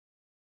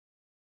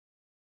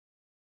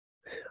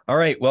All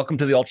right, welcome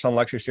to the Ultrasound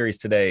lecture series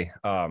today.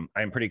 I'm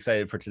pretty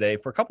excited for today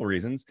for a couple of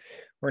reasons.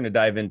 We're going to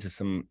dive into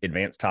some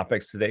advanced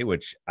topics today,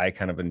 which I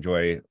kind of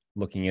enjoy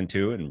looking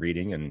into and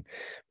reading and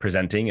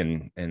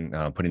presenting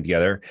and putting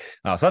together.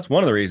 So that's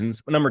one of the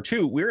reasons. Number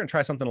two, we're going to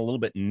try something a little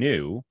bit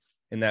new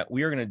in that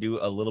we are going to do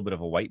a little bit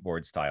of a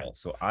whiteboard style.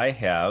 So I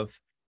have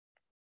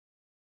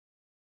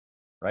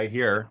right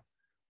here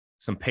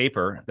some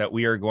paper that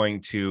we are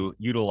going to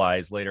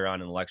utilize later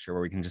on in the lecture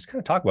where we can just kind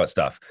of talk about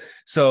stuff.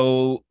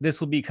 So this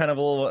will be kind of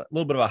a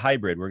little bit of a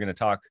hybrid. We're going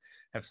to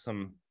have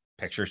some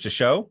pictures to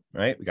show,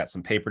 right? We got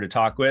some paper to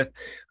talk with,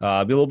 be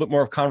a little bit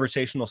more of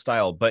conversational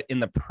style. But in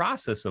the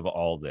process of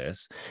all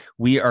this,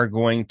 we are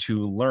going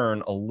to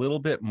learn a little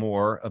bit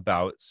more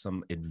about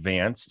some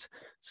advanced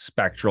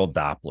spectral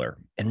Doppler.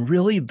 And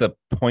really the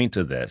point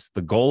of this,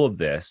 the goal of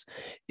this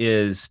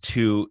is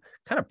to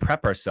kind of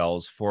prep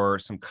ourselves for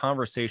some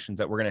conversations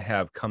that we're going to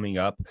have coming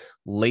up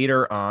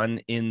later on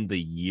in the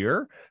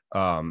year,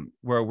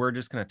 where we're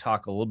just going to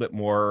talk a little bit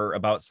more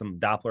about some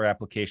Doppler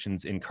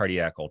applications in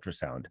cardiac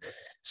ultrasound.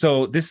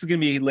 So this is going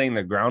to be laying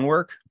the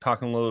groundwork,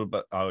 talking a little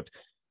bit about,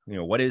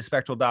 what is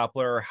spectral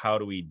Doppler? How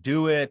do we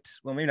do it?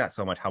 Well, maybe not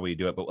so much how we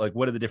do it, but like,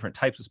 what are the different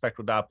types of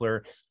spectral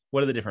Doppler?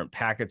 What do the different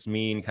packets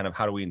mean? Kind of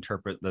how do we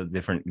interpret the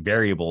different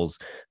variables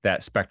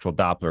that spectral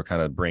Doppler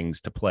kind of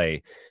brings to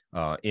play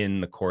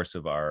in the course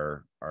of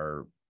our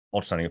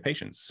ultrasounding of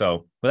patients.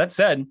 So with that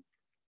said,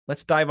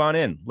 let's dive on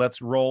in.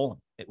 Let's roll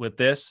with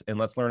this and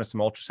let's learn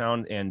some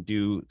ultrasound and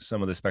do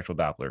some of the spectral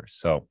Doppler.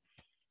 So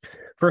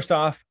first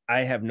off,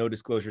 I have no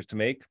disclosures to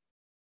make.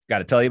 Got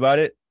to tell you about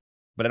it,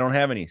 but I don't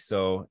have any.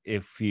 So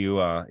if you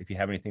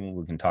have anything,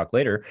 we can talk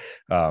later.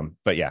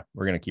 But yeah,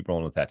 we're going to keep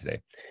rolling with that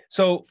today.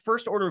 So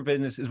first order of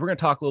business is we're going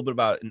to talk a little bit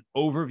about an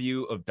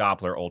overview of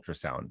Doppler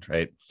ultrasound,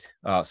 right?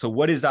 So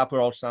what is Doppler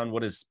ultrasound?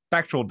 What is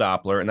spectral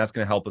Doppler? And that's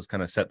going to help us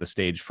kind of set the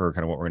stage for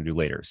kind of what we're going to do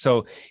later.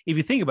 So if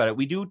you think about it,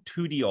 we do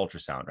 2D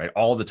ultrasound, right?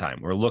 All the time.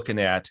 We're looking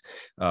at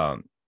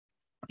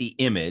the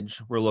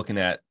image. We're looking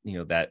at,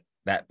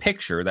 that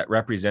picture that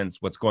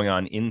represents what's going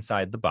on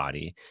inside the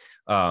body.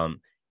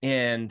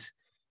 And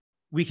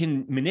we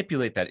can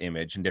manipulate that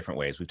image in different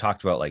ways. We've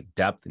talked about like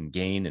depth and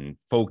gain and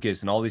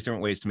focus and all these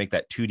different ways to make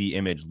that 2D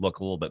image look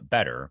a little bit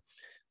better.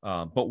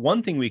 But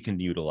one thing we can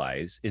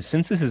utilize is,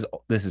 since this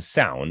is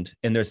sound,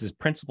 and there's this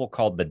principle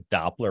called the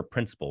Doppler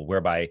principle,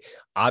 whereby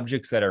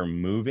objects that are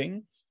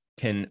moving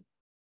can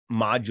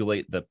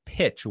modulate the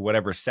pitch or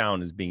whatever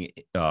sound is being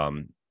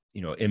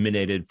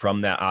emanated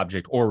from that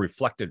object or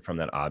reflected from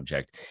that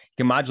object. You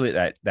can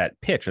modulate that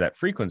pitch or that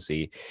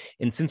frequency.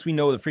 And since we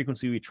know the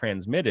frequency we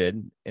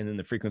transmitted and then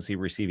the frequency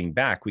receiving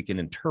back, we can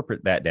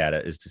interpret that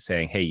data as to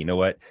saying, hey, you know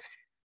what?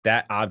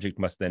 That object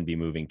must then be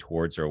moving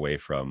towards or away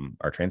from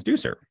our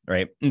transducer,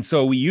 right? And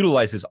so we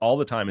utilize this all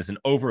the time as an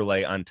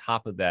overlay on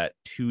top of that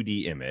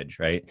 2D image,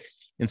 right?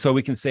 And so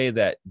we can say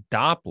that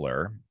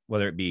Doppler,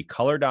 whether it be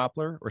color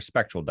Doppler or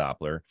spectral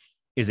Doppler,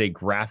 is a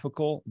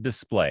graphical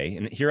display.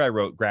 And here I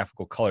wrote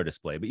graphical color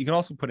display, but you can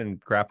also put in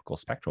graphical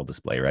spectral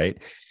display, right?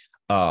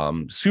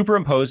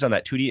 Superimposed on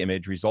that 2D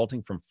image,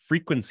 resulting from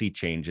frequency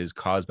changes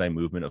caused by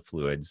movement of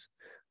fluids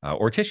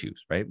or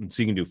tissues, right? And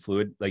so you can do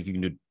fluid, like you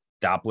can do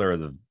Doppler of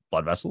the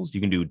blood vessels,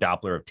 you can do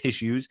Doppler of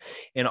tissues,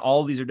 and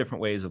all of these are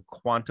different ways of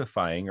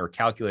quantifying or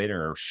calculating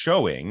or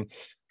showing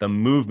the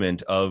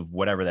movement of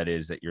whatever that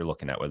is that you're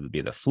looking at, whether it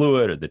be the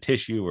fluid or the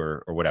tissue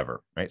or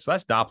whatever, right? So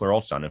that's Doppler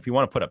ultrasound. If you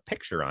want to put a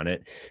picture on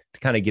it to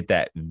kind of get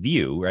that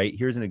view, right?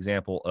 Here's an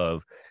example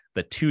of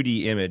the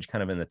 2D image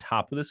kind of in the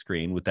top of the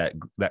screen with that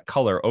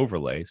color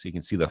overlay. So you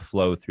can see the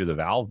flow through the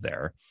valve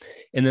there.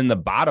 And then the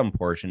bottom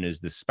portion is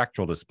the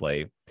spectral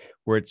display,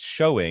 where it's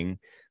showing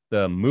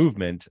the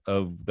movement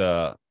of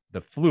the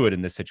fluid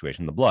in this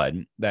situation, the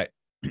blood, that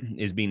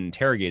is being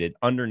interrogated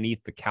underneath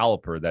the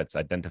caliper that's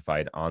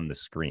identified on the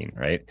screen,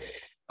 right?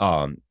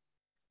 And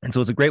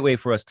so it's a great way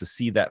for us to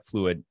see that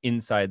fluid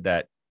inside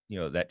that,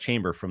 that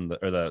chamber from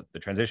the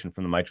transition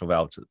from the mitral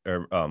valve to,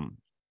 or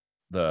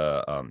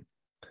the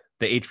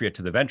atria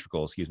to the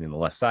ventricle, on the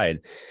left side.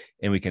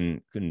 And we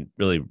can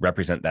really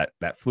represent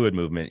that fluid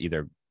movement,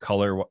 either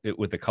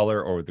with the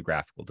color or with the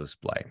graphical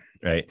display,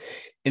 right?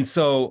 And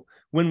so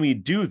when we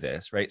do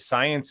this, right,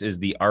 science is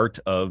the art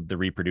of the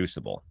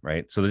reproducible,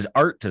 right? So there's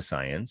art to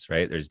science,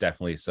 right? There's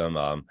definitely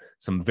some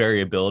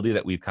variability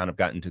that we've kind of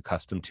gotten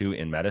accustomed to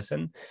in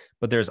medicine,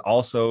 but there's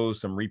also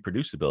some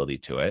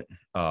reproducibility to it.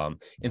 And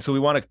so we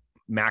want to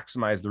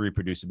maximize the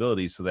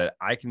reproducibility so that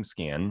I can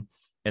scan,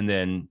 and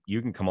then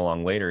you can come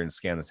along later and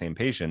scan the same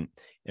patient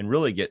and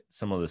really get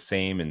some of the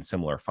same and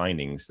similar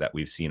findings that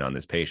we've seen on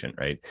this patient,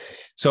 right?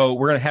 So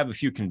we're going to have a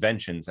few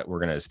conventions that we're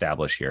going to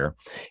establish here.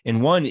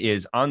 And one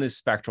is on this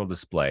spectral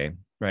display,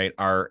 right?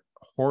 Our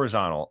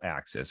horizontal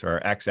axis, or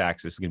our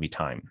x-axis, is going to be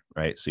time,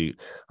 right? So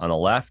on the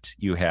left,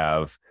 you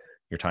have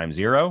your time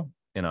 0.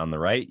 And on the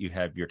right, you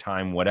have your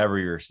time,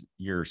 whatever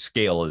your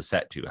scale is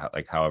set to,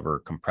 like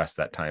however compressed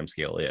that time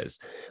scale is.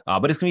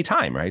 But it's going to be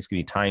time, right? It's going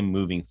to be time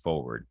moving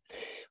forward.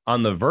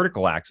 On the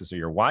vertical axis or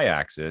your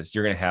y-axis,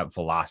 you're going to have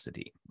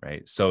velocity,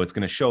 right? So it's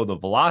going to show the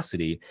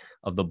velocity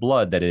of the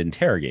blood that it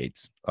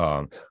interrogates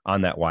on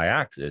that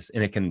y-axis,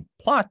 and it can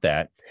plot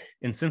that.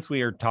 And since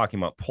we are talking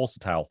about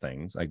pulsatile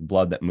things, like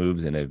blood that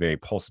moves in a very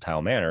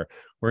pulsatile manner,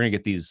 we're going to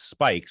get these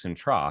spikes and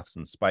troughs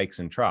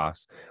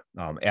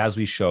as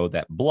we show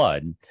that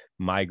blood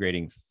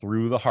migrating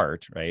through the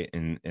heart, right?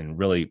 And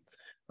really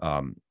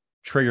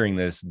triggering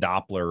this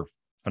Doppler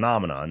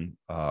phenomenon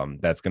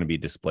that's going to be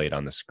displayed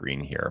on the screen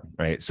here,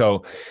 right?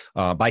 So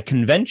by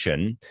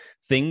convention,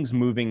 things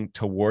moving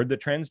toward the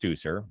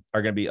transducer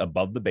are going to be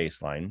above the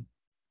baseline,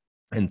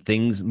 and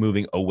things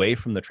moving away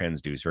from the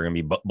transducer are going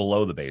to be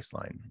below the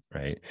baseline,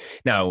 right?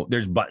 Now,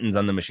 there's buttons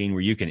on the machine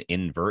where you can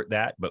invert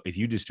that, but if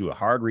you just do a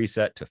hard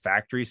reset to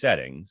factory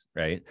settings,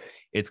 right,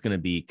 it's going to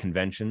be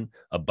convention.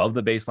 Above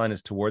the baseline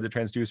is toward the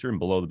transducer, and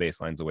below the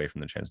baseline is away from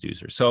the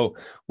transducer. So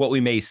what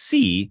we may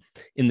see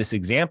in this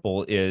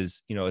example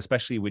is,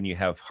 especially when you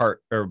have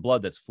heart or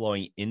blood that's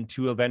flowing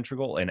into a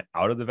ventricle and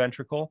out of the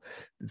ventricle,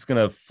 it's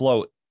going to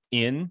flow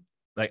in.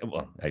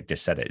 I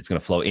just said it, it's going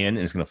to flow in and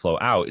it's going to flow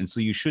out. And so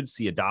you should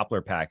see a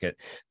Doppler packet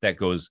that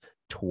goes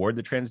toward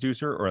the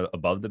transducer or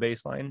above the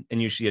baseline. And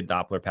you see a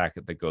Doppler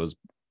packet that goes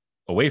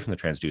away from the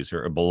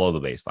transducer or below the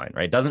baseline,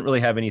 right? It doesn't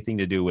really have anything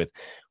to do with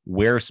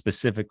where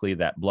specifically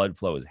that blood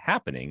flow is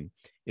happening.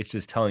 It's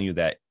just telling you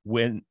that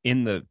when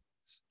in the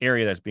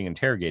area that's being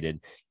interrogated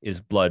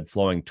is blood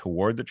flowing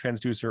toward the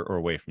transducer or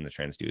away from the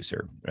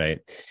transducer, right?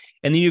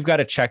 And then you've got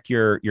to check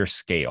your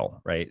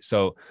scale, right?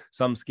 So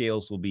some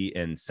scales will be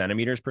in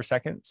centimeters per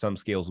second, some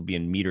scales will be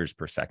in meters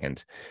per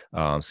second.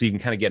 So you can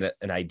kind of get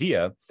an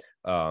idea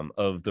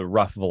of the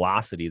rough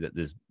velocity that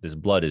this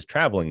blood is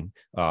traveling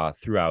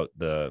throughout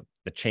the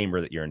chamber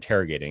that you're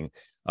interrogating.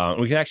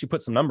 We can actually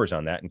put some numbers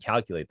on that and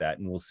calculate that,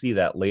 and we'll see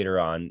that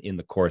later on in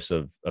the course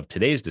of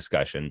today's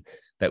discussion,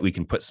 that we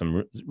can put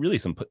some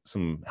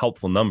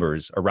helpful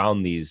numbers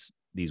around these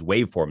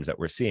waveforms that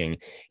we're seeing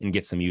and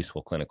get some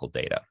useful clinical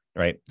data,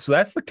 right? So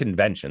that's the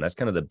convention. That's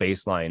kind of the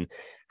baseline,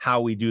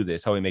 how we do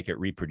this, how we make it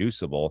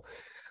reproducible.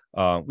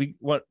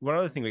 One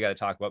other thing we got to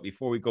talk about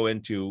before we go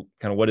into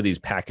kind of what do these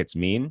packets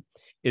mean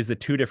is the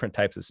two different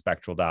types of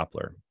spectral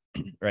Doppler,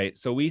 right?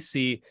 So we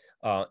see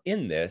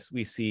there's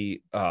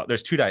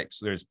two types.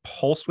 There's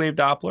pulse wave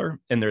Doppler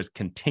and there's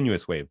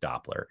continuous wave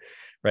Doppler,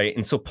 right?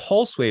 And so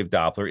pulse wave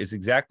Doppler is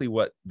exactly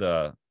what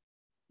the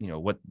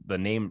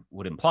name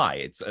would imply.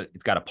 It's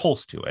got a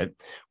pulse to it,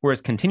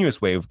 whereas continuous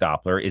wave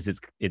Doppler is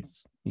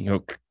it's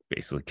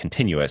basically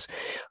continuous.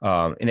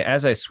 And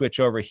as I switch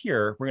over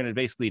here, we're going to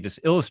basically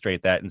just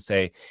illustrate that and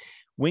say,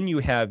 when you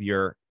have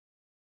your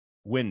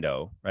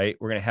window, right,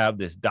 we're going to have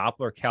this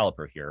Doppler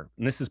caliper here,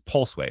 and this is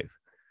pulse wave.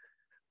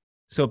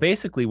 So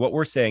basically what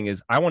we're saying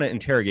is I want to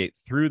interrogate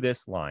through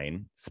this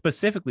line,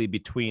 specifically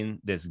between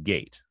this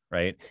gate,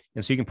 right?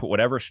 And so you can put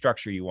whatever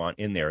structure you want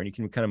in there, and you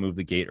can kind of move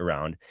the gate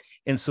around.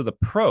 And so the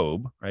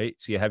probe, right?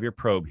 So you have your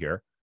probe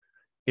here.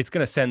 It's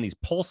going to send these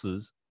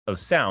pulses of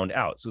sound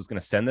out. So it's going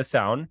to send the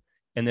sound,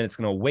 and then it's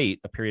going to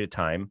wait a period of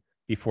time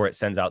before it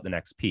sends out the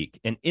next peak.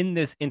 And in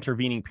this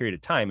intervening period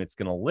of time, it's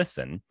going to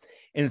listen,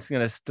 and it's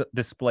going to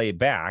display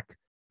back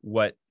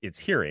what it's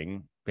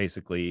hearing,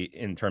 basically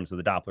in terms of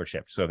the Doppler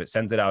shift. So if it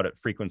sends it out at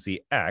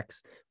frequency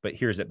X, but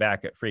hears it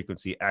back at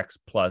frequency X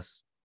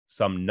plus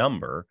some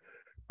number,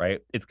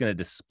 right, it's going to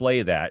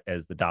display that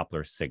as the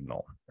Doppler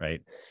signal,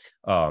 right?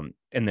 And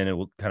then it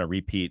will kind of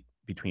repeat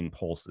between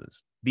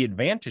pulses. The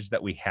advantage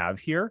that we have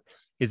here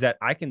is that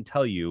I can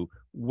tell you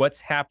what's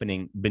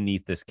happening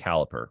beneath this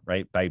caliper,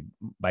 right?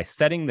 By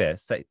setting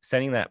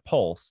that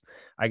pulse,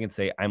 I can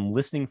say I'm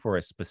listening for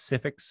a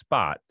specific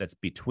spot that's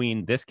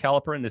between this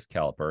caliper and this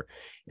caliper.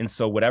 And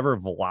so whatever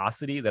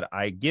velocity that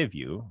I give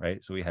you,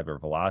 right? So we have our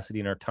velocity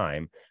and our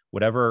time,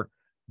 whatever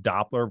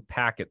Doppler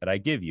packet that I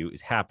give you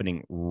is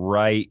happening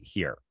right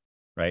here,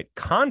 right?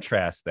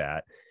 Contrast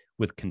that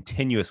with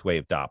continuous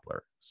wave Doppler.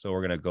 So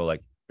we're going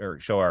to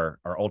show our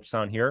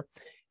ultrasound here,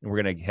 and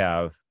we're going to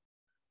have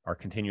our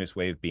continuous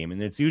wave beam,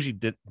 and it's usually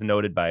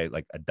denoted by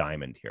like a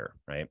diamond here,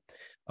 right?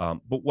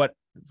 But what's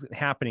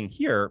happening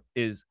here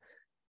is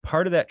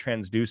part of that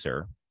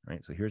transducer,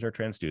 right? So here's our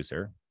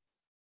transducer.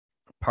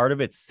 Part of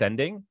it's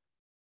sending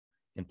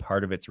and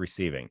part of it's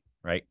receiving,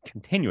 right?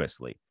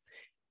 Continuously.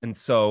 And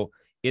so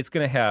it's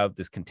going to have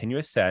this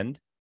continuous send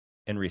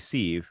and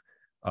receive,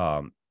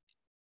 coming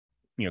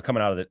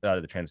out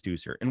of the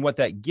transducer. And what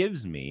that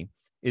gives me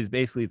is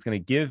basically it's going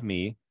to give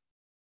me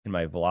in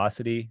my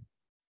velocity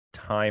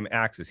time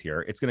axis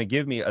here, it's going to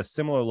give me a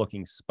similar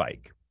looking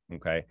spike.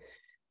 Okay.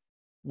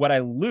 What I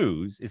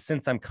lose is,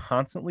 since I'm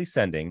constantly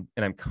sending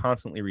and I'm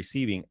constantly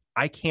receiving,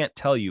 I can't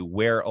tell you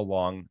where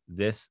along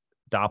this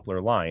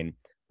Doppler line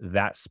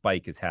that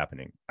spike is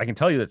happening. I can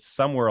tell you that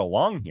somewhere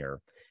along here,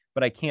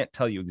 but I can't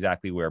tell you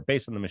exactly where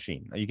based on the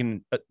machine. You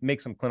can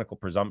make some clinical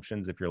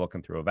presumptions. If you're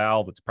looking through a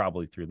valve, it's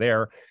probably through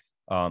there.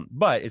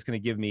 But it's going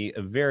to give me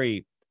a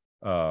very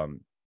kind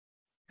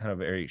of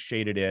very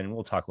shaded in.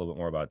 We'll talk a little bit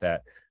more about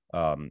that.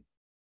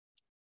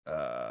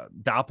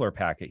 Doppler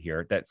packet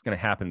here that's going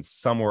to happen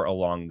somewhere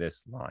along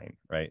this line,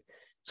 right?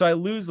 So I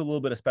lose a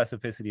little bit of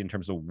specificity in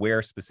terms of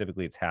where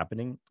specifically it's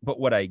happening. But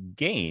what I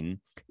gain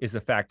is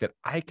the fact that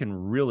I can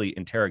really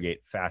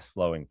interrogate fast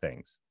flowing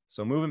things.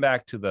 So moving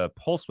back to the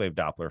pulse wave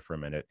Doppler for a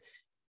minute,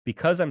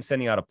 because I'm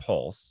sending out a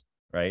pulse,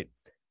 right?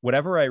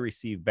 Whatever I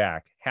receive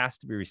back has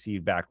to be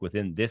received back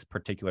within this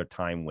particular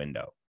time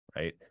window,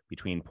 right?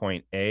 Between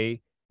point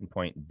A and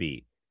point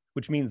B,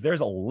 which means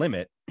there's a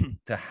limit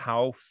to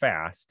how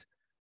fast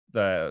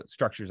the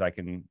structures I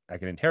can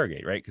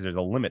interrogate, right? Because there's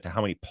a limit to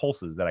how many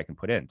pulses that I can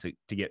put in.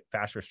 To get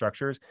faster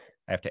structures,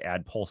 I have to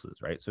add pulses,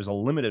 right? So there's a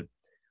limited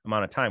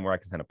amount of time where I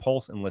can send a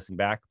pulse and listen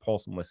back,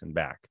 pulse and listen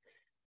back.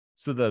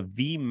 So the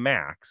V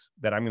max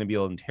that I'm going to be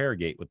able to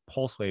interrogate with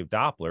pulse wave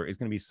Doppler is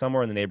going to be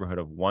somewhere in the neighborhood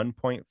of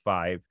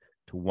 1.5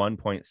 to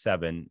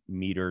 1.7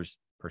 meters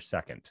per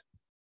second.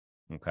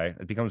 Okay,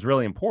 it becomes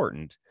really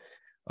important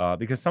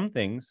because some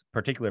things,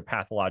 particular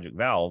pathologic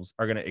valves,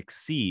 are going to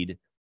exceed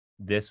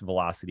this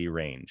velocity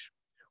range.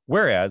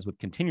 Whereas with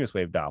continuous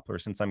wave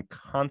Doppler, since I'm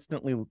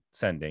constantly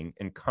sending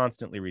and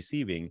constantly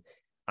receiving,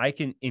 I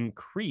can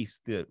increase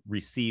the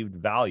received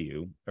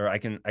value, or I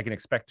can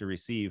expect to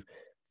receive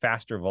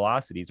faster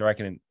velocities, or I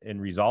can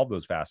resolve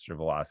those faster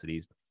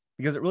velocities,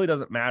 because it really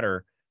doesn't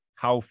matter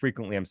how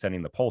frequently I'm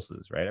sending the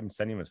pulses, right? I'm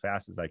sending them as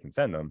fast as I can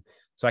send them.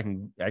 So I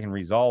can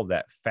resolve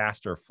that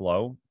faster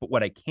flow. But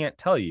what I can't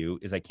tell you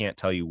is I can't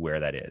tell you where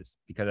that is,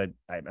 because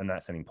I'm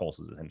not sending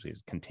pulses. Essentially,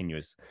 it's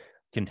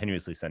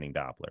continuously sending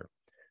Doppler.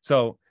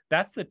 So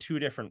that's the two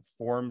different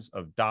forms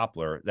of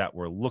Doppler that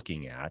we're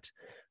looking at.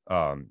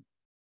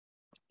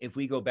 If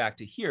we go back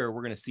to here,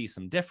 we're going to see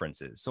some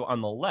differences. So on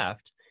the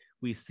left,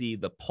 we see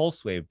the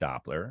pulse wave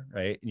Doppler,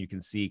 right? And you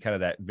can see kind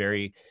of that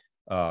very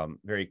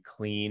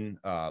clean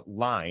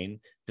line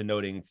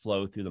denoting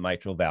flow through the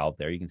mitral valve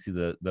there. You can see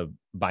the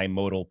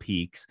bimodal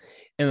peaks.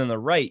 And then on the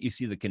right, you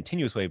see the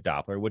continuous wave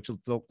Doppler, which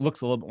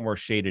looks a little bit more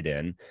shaded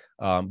in,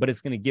 but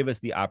it's going to give us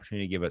the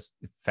opportunity to give us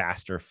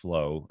faster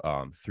flow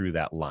through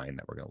that line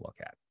that we're going to look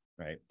at,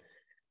 right?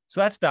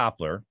 So that's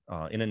Doppler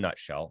in a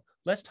nutshell.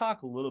 Let's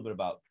talk a little bit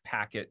about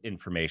packet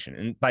information.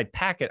 And by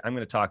packet, I'm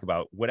going to talk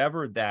about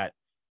whatever that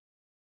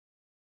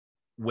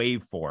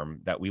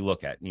waveform that we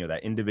look at,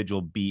 that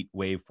individual beat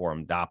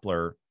waveform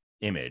Doppler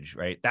image,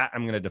 right? That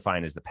I'm going to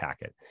define as the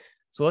packet.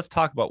 So let's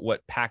talk about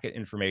what packet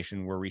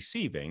information we're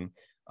receiving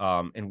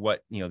and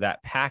what,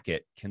 that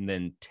packet can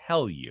then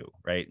tell you,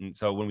 right? And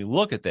so when we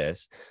look at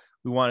this,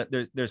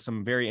 there's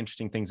some very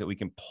interesting things that we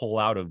can pull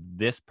out of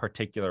this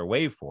particular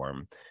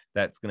waveform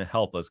that's going to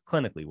help us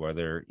clinically,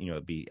 whether,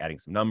 be adding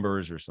some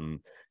numbers or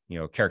some,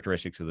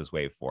 characteristics of this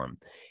waveform.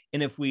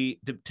 And if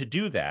to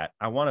do that,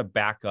 I want to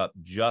back up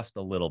just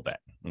a little bit.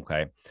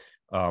 Okay.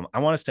 I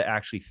want us to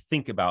actually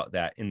think about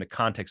that in the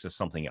context of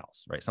something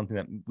else, right? Something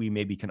that we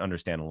maybe can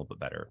understand a little bit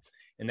better.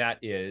 And that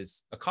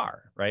is a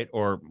car, right?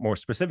 Or more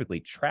specifically,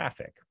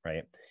 traffic,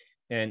 right?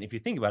 And if you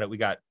think about it, we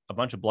got a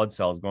bunch of blood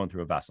cells going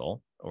through a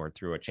vessel or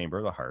through a chamber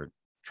of the heart.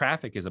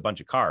 Traffic is a bunch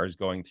of cars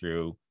going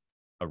through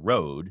a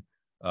road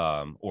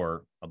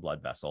or a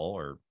blood vessel,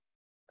 or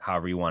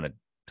however you want to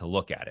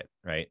look at it,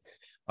 right?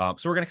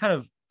 So we're going to kind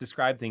of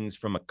describe things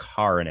from a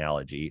car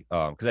analogy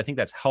because I think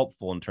that's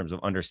helpful in terms of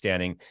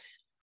understanding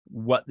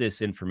what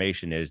this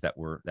information is that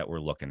we're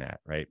looking at,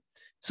 right?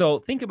 So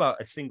think about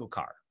a single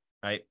car,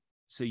 right?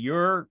 So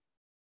you're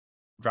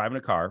driving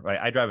a car, right?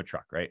 I drive a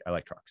truck, right? I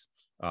like trucks.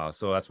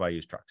 So that's why I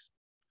use trucks.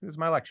 This is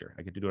my lecture.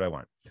 I get to do what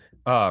I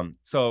want.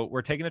 So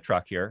we're taking a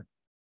truck here.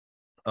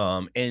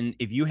 And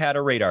if you had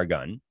a radar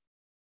gun,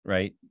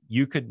 right,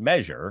 you could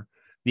measure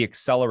the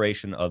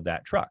acceleration of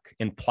that truck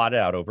and plot it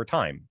out over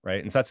time,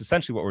 right? And so that's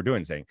essentially what we're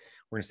doing,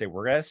 we're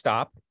going to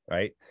stop,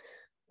 right?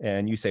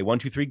 And you say 1,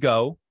 2, 3,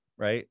 go,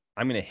 right?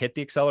 I'm going to hit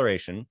the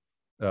acceleration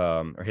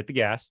or hit the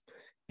gas,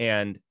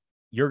 and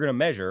you're going to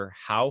measure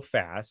how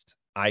fast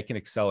I can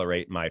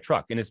accelerate my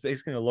truck. And it's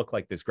basically going to look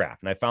like this graph.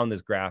 And I found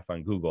this graph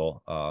on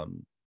Google,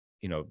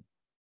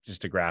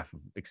 just a graph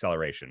of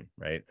acceleration,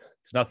 right?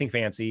 There's nothing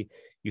fancy.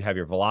 You have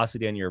your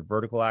velocity on your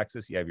vertical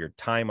axis. You have your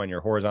time on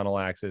your horizontal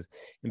axis.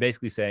 And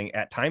basically saying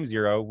at time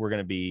 0, we're going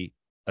to be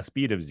a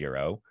speed of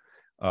 0.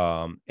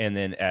 And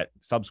then at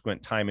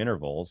subsequent time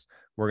intervals,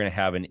 we're going to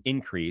have an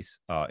increase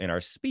in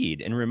our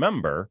speed. And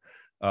remember,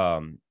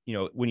 when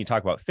you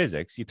talk about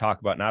physics, you talk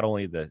about not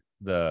only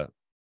the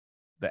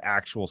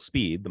actual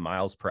speed, the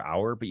miles per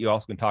hour, but you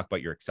also can talk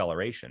about your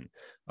acceleration.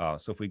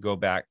 So if we go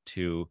back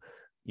to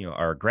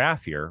our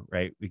graph here,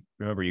 right?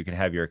 Remember, you can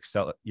have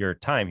your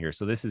time here.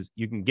 So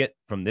you can get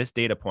from this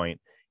data point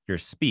your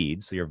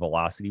speed, so your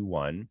velocity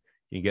 1.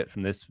 You get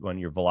from this one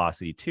your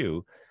velocity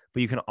 2,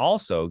 but you can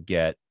also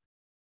get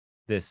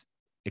this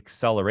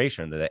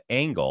acceleration, the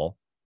angle,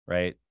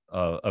 right,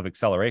 of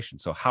acceleration.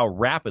 So how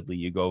rapidly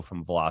you go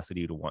from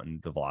velocity to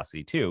 1 to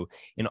velocity 2,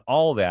 and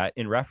all that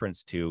in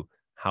reference to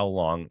how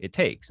long it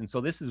takes. And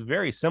so this is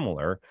very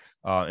similar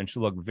and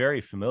should look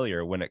very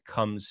familiar when it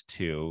comes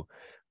to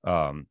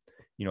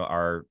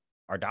our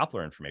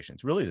Doppler information.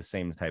 It's really the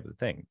same type of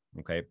thing.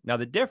 Okay. Now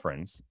the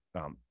difference,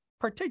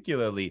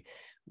 particularly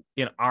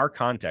in our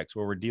context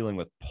where we're dealing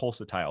with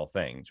pulsatile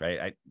things,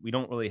 right? We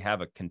don't really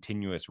have a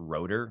continuous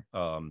rotor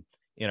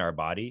in our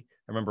body.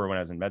 I remember when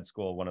I was in med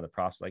school, one of the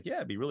profs was like, yeah,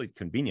 it'd be really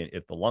convenient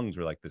if the lungs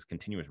were like this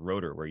continuous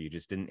rotor where you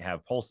just didn't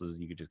have pulses.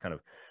 You could just kind of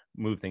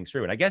move things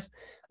through. And I guess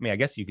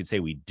you could say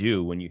we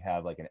do when you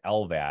have like an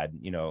LVAD,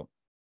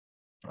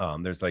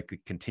 there's like a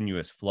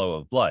continuous flow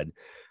of blood,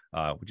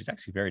 which is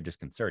actually very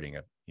disconcerting,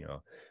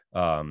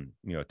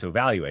 to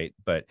evaluate.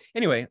 But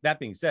anyway, that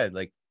being said,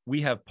 like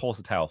we have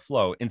pulsatile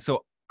flow. And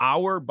so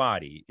our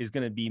body is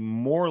going to be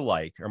more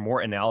like or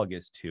more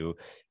analogous to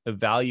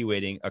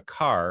evaluating a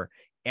car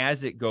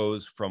as it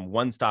goes from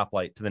one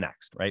stoplight to the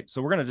next, right?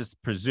 So we're going to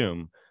just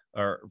presume,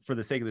 or for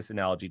the sake of this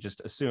analogy, just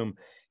assume,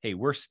 hey,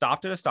 we're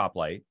stopped at a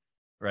stoplight,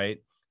 right?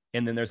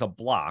 And then there's a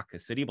block, a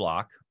city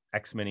block,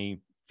 X many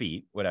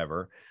feet,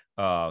 whatever,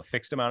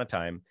 fixed amount of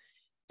time.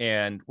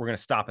 And we're going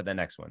to stop at the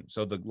next one.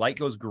 So the light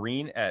goes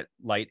green at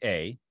light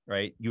A,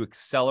 right? You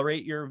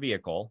accelerate your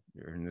vehicle,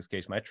 in this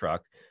case, my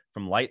truck,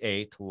 from light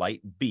A to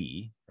light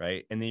B,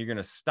 right? And then you're going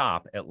to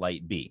stop at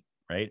light B,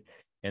 right?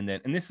 And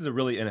this is a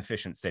really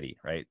inefficient city,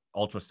 right?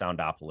 Ultrasound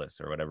Doppler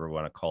or whatever we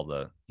want to call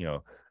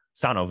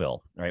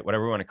Sonoville, right?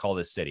 Whatever we want to call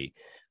this city.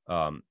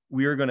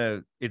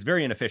 It's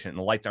very inefficient and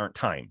the lights aren't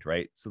timed,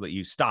 right? So that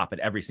you stop at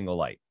every single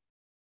light.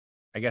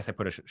 I guess I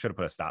should have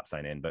put a stop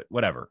sign in, but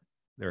whatever.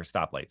 There are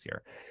stoplights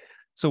here.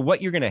 So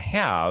what you're going to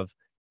have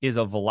is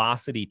a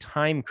velocity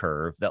time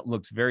curve that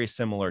looks very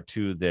similar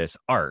to this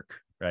arc,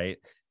 right?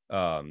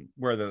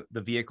 Where the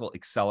vehicle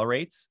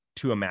accelerates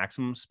to a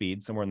maximum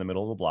speed somewhere in the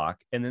middle of the block,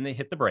 and then they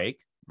hit the brake,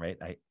 right?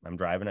 I'm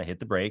driving, I hit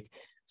the brake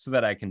so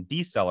that I can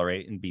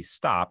decelerate and be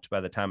stopped by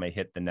the time I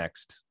hit the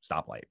next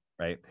stoplight,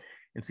 right?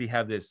 And so you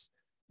have this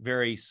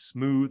very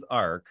smooth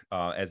arc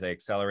as I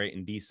accelerate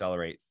and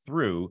decelerate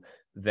through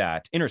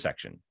that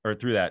intersection or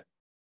through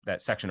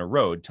that section of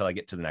road till I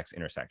get to the next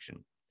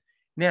intersection.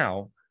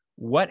 Now,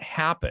 what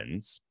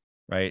happens,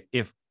 right?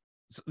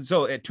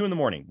 So at 2 a.m.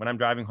 when I'm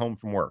driving home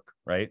from work,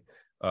 right?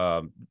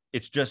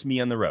 It's just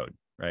me on the road,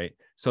 right?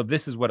 So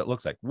this is what it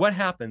looks like. What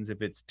happens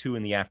if it's 2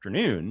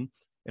 p.m.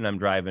 and I'm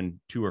driving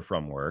to or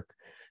from work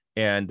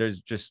and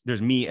there's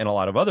me and a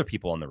lot of other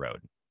people on the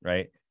road,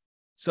 right?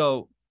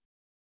 So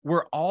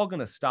we're all going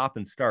to stop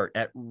and start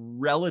at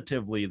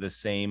relatively the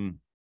same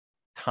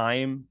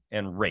time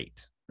and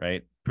rate,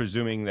 right?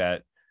 Presuming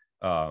that,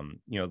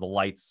 the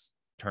lights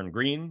turn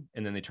green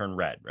and then they turn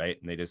red, right?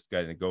 And they just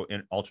got to go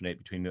and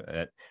alternate between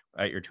at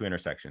your two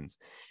intersections.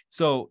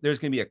 So there's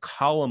going to be a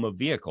column of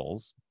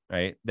vehicles,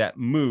 right, that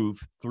move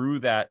through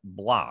that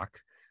block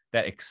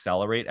that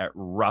accelerate at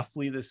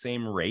roughly the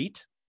same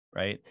rate,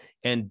 right,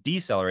 and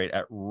decelerate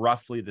at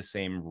roughly the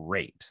same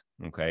rate.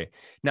 Okay.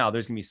 Now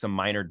there's going to be some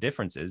minor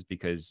differences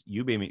because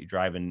you may be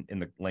driving in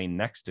the lane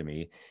next to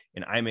me,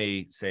 and I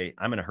may say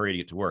I'm in a hurry to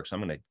get to work, so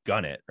I'm going to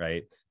gun it,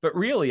 right? But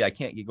really, I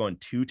can't get going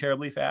too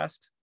terribly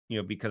fast,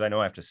 because I know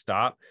I have to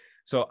stop.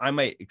 So I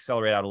might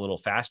accelerate out a little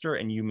faster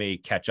and you may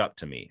catch up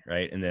to me,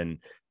 right? And then,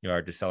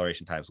 our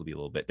deceleration times will be a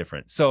little bit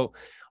different. So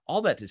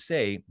all that to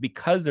say,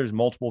 because there's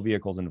multiple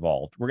vehicles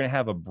involved, we're going to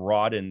have a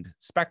broadened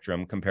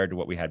spectrum compared to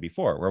what we had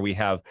before, where we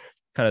have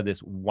kind of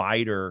this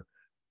wider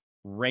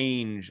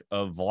range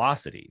of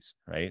velocities,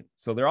 right?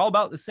 So they're all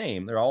about the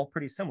same. They're all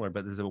pretty similar,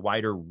 but there's a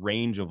wider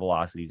range of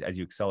velocities as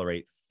you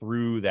accelerate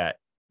through that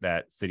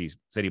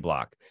city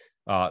block,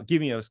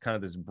 giving us kind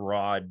of this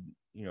broad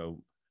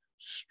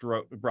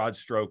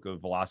stroke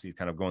of velocities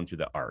kind of going through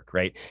the arc,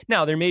 right?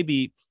 Now, there may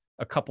be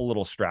a couple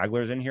little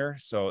stragglers in here.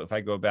 So if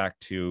I go back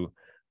to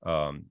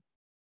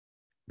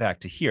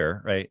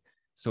here, right?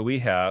 So we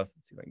have,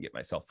 let's see if I can get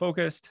myself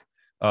focused.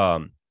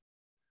 There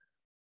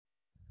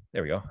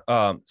we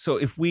go. So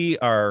if we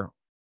are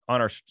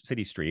on our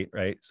city street,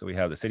 right? So we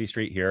have the city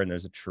street here and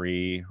there's a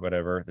tree,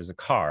 whatever, there's a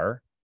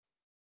car.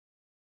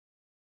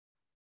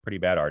 Pretty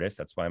bad artist.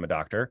 That's why I'm a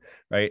doctor,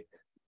 right?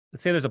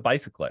 Let's say there's a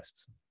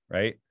bicyclist,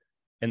 right?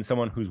 And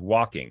someone who's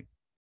walking.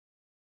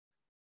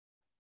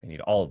 I need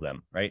all of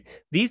them, right?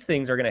 These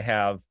things are going to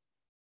have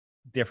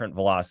different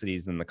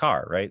velocities than the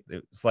car, right?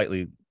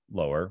 Slightly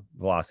lower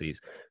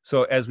velocities.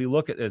 So as we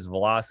look at this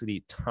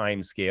velocity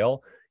time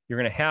scale, you're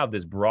going to have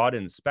this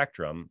broadened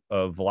spectrum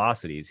of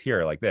velocities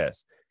here like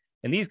this.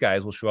 And these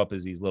guys will show up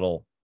as these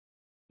little,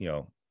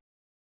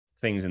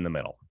 things in the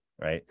middle,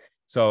 right?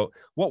 So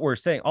what we're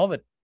saying, all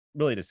that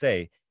really to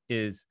say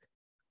is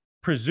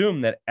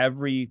presume that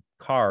every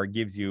car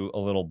gives you a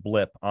little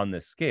blip on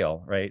this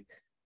scale, right?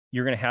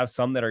 You're going to have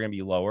some that are going to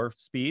be lower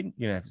speed.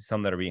 You're going to have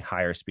some that are going to be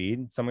higher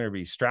speed. Some are going to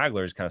be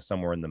stragglers kind of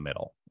somewhere in the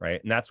middle, right?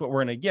 And that's what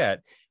we're going to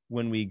get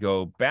when we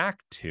go back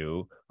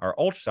to our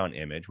ultrasound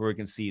image, where we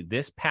can see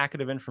this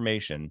packet of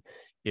information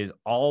is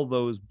all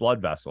those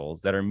blood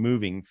vessels that are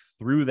moving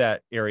through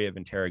that area of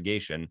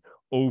interrogation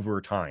over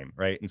time,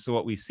 right? And so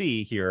what we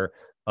see here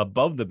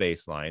above the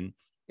baseline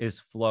is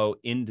flow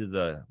into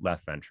the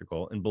left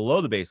ventricle, and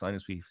below the baseline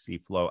is we see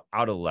flow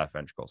out of the left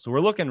ventricle. So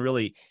we're looking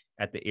really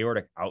at the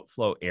aortic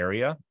outflow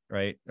area,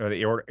 right? Or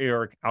the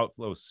aortic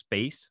outflow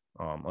space.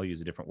 I'll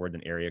use a different word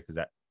than area because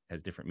that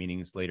has different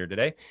meanings later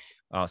today.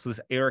 So this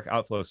aortic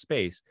outflow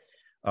space,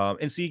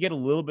 And so you get a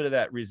little bit of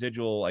that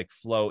residual like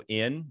flow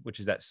in, which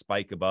is that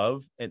spike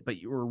above, but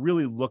you were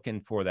really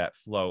looking for that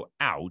flow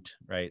out,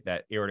 right?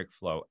 That aortic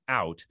flow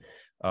out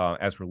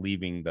as we're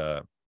leaving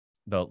the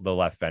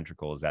left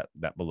ventricle, is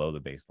that below the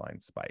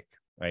baseline spike,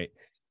 right?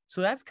 So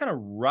that's kind of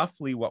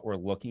roughly what we're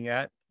looking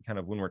at, kind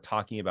of when we're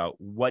talking about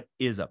what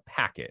is a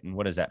packet and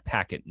what does that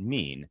packet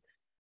mean.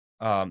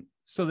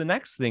 So the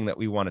next thing that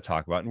we want to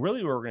talk about, and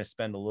really we're going to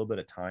spend a little bit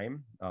of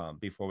time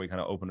before we kind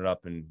of open it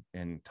up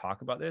and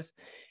talk about this,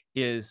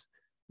 is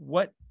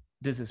what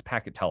does this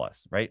packet tell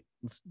us, right?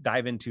 Let's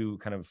dive into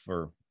kind of,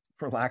 for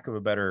lack of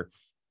a better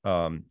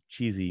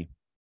cheesy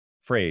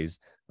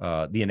phrase,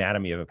 the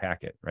anatomy of a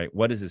packet, right?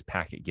 What is this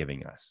packet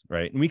giving us,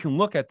 right? And we can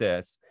look at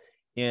this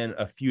in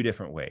a few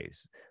different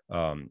ways.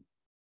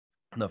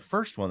 The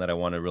first one that I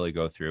want to really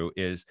go through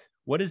is,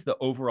 what is the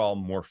overall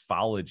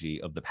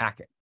morphology of the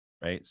packet,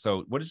 right?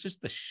 So what is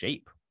just the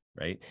shape,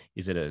 right?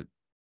 Is it a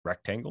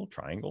rectangle,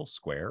 triangle,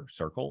 square,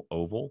 circle,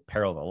 oval,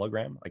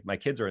 parallelogram? Like, my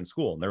kids are in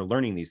school and they're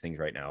learning these things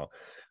right now,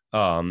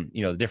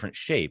 the different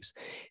shapes.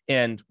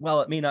 And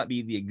while it may not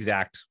be the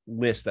exact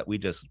list that we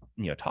just,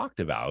 talked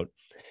about,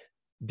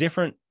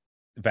 different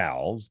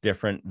valves,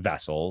 different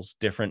vessels,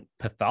 different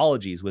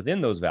pathologies within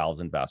those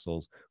valves and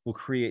vessels will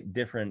create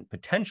different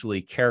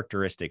potentially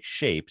characteristic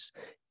shapes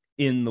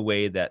in the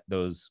way that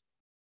those,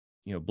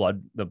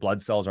 the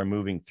blood cells are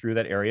moving through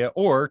that area,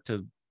 or,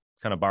 to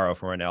kind of borrow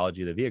from our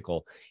analogy of the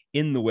vehicle,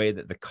 in the way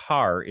that the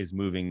car is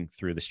moving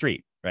through the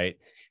street, right?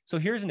 So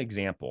here's an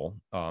example.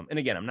 And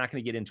again, I'm not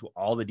going to get into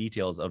all the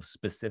details of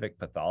specific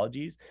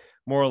pathologies,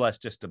 more or less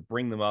just to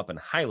bring them up and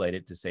highlight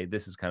it, to say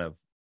this is kind of,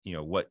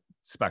 what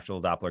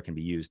spectral Doppler can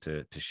be used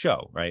to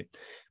show, right?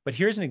 But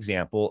here's an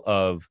example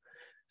of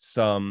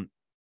some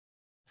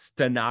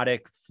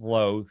stenotic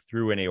flow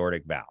through an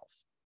aortic valve,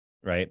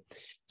 right?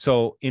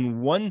 So in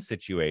one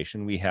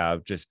situation, we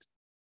have just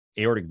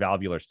aortic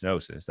valvular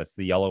stenosis. That's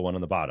the yellow one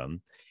on the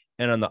bottom.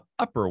 And on the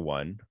upper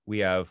one, we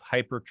have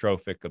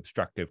hypertrophic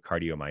obstructive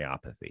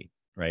cardiomyopathy,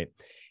 right?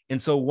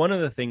 And so one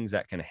of the things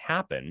that can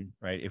happen,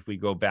 right, if we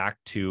go back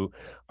to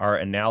our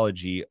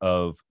analogy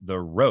of the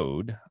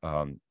road,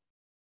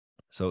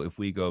 so if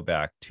we go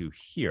back to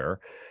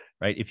here,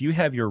 right, if you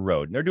have your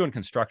road, and they're doing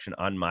construction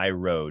on my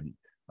road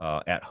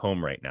at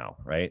home right now,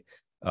 right?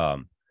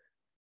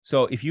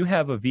 So if you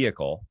have a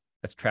vehicle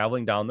that's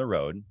traveling down the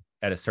road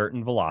at a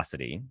certain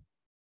velocity,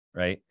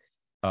 right,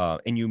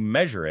 and you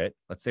measure it,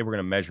 let's say we're going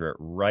to measure it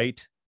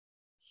right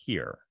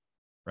here,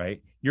 right,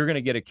 you're going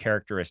to get a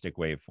characteristic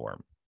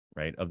waveform,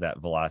 right, of that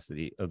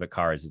velocity of the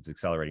car as it's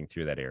accelerating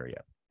through that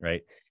area,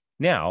 right?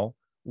 Now,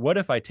 what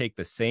if I take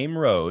the same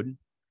road,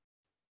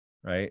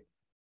 right?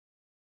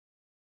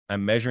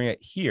 I'm measuring it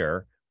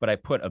here, but I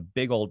put a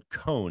big old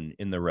cone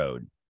in the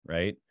road,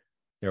 right?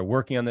 They're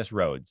working on this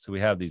road. So we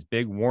have these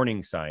big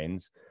warning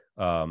signs,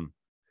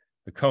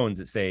 the cones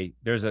that say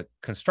there's a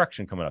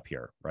construction coming up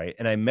here, right?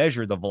 And I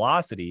measure the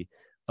velocity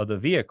of the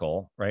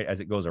vehicle, right,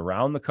 as it goes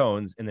around the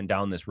cones and then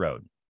down this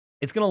road.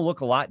 It's going to look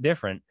a lot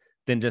different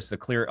than just a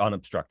clear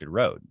unobstructed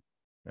road,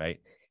 right?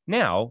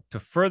 Now, to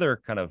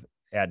further kind of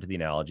add to the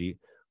analogy,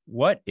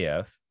 what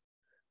if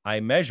I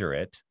measure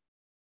it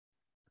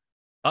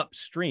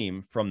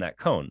upstream from that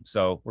cone?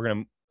 So we're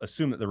going to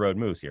assume that the road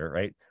moves here,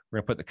 right? We're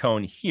going to put the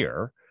cone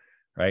here,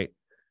 right?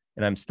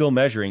 And I'm still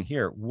measuring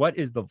here. What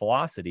is the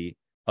velocity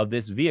of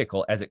this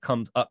vehicle as it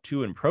comes up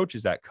to and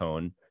approaches that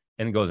cone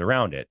and goes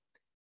around it?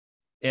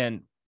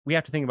 And we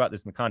have to think about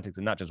this in the context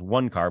of not just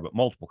one car, but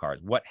multiple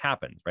cars. What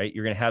happens, right?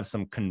 You're going to have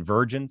some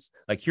convergence.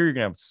 Like here, you're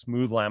going to have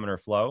smooth laminar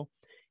flow.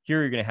 Here,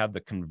 you're going to have the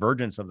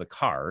convergence of the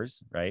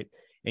cars, right?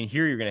 And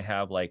here, you're going to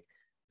have like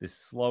this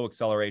slow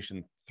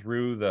acceleration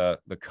through the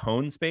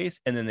cone space,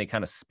 and then they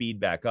kind of speed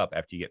back up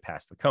after you get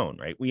past the cone,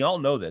 right? We all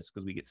know this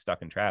because we get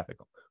stuck in traffic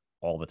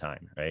all the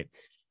time, right?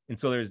 And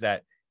so there's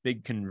that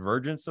big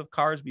convergence of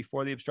cars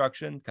before the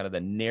obstruction, kind of the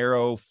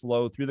narrow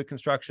flow through the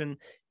construction,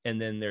 and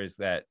then there's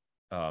that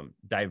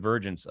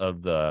divergence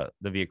of the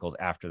vehicles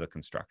after the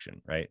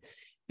construction, right?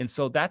 And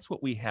so that's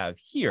what we have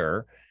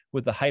here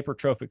with the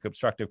hypertrophic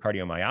obstructive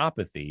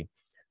cardiomyopathy.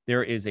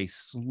 There is a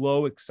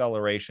slow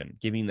acceleration,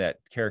 giving that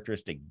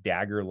characteristic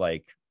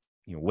dagger-like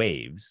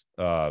waves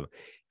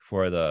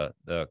for the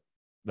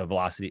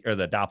velocity or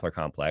the Doppler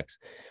complex,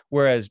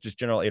 whereas just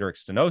general aortic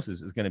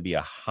stenosis is going to be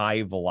a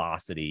high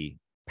velocity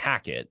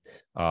packet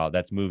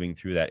that's moving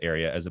through that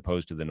area as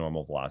opposed to the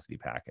normal velocity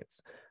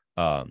packets.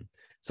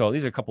 So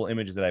these are a couple of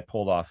images that I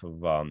pulled off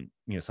of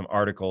some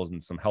articles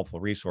and some helpful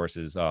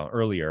resources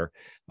earlier,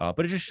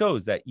 but it just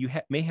shows that you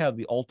may have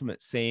the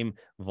ultimate same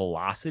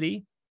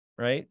velocity,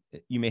 right?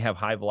 You may have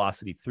high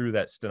velocity through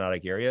that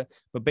stenotic area,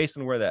 but based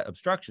on where that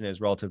obstruction is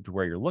relative to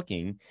where you're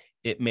looking,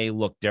 it may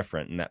look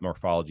different, and that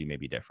morphology may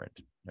be different,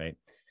 right?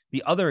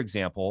 The other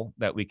example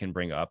that we can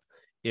bring up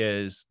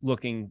is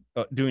doing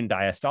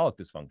diastolic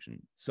dysfunction.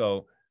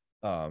 So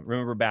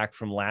remember back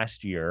from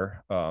last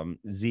year,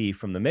 Z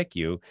from the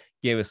MICU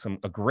gave us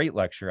a great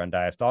lecture on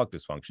diastolic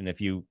dysfunction.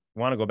 If you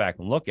want to go back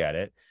and look at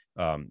it,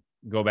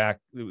 go back.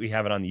 We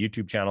have it on the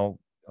YouTube channel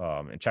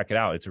and check it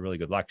out. It's a really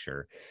good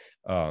lecture.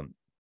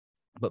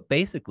 But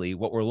basically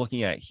what we're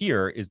looking at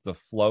here is the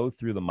flow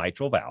through the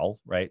mitral valve,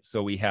 right?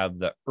 So we have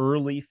the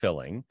early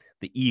filling,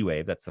 the E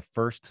wave, that's the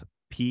first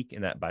peak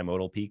in that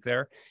bimodal peak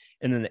there.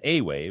 And then the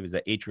A wave is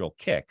the atrial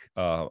kick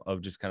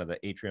of just kind of the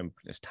atrium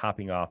just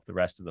topping off the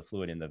rest of the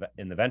fluid in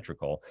the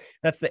ventricle.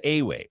 That's the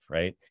A wave,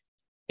 right?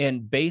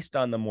 And based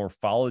on the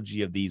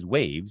morphology of these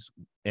waves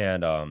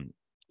and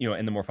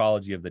and the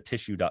morphology of the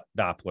tissue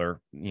Doppler,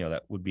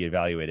 that would be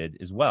evaluated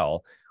as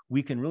well,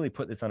 we can really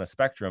put this on a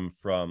spectrum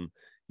from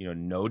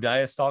no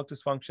diastolic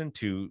dysfunction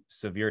to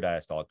severe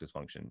diastolic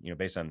dysfunction,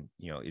 based on,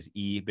 is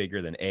E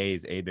bigger than A,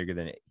 is A bigger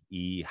than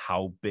E,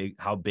 how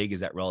big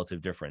is that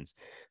relative difference?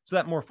 So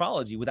that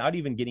morphology, without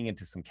even getting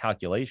into some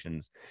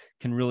calculations,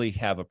 can really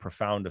have a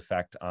profound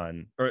effect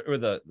on, or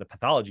the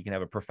pathology can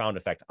have a profound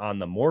effect on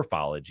the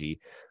morphology,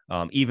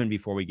 even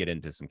before we get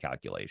into some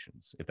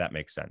calculations, if that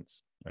makes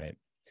sense, right?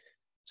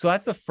 So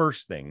that's the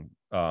first thing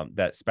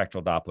that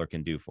spectral Doppler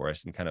can do for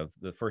us, and kind of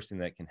the first thing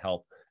that can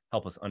help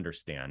us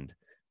understand.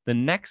 The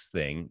next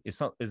thing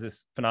is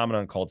this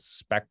phenomenon called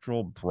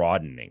spectral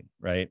broadening,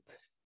 right?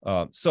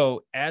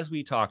 So as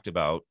we talked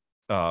about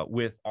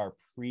with our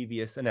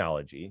previous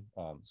analogy,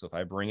 so if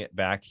I bring it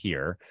back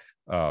here,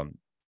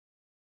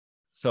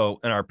 so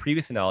in our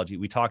previous analogy,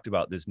 we talked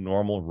about this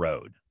normal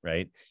road,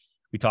 right?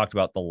 We talked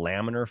about the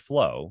laminar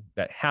flow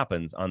that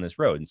happens on this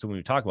road. And so when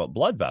we talk about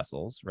blood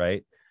vessels,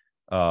 right?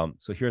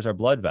 So here's our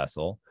blood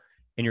vessel,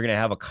 and you're going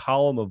to have a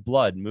column of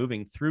blood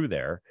moving through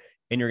there,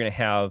 and you're going to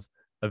have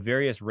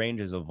various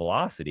ranges of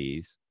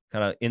velocities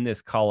kind of in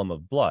this column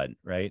of blood,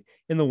 right?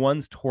 And the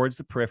ones towards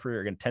the periphery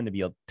are going to tend to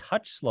be a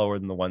touch slower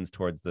than the ones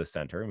towards the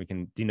center. And we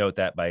can denote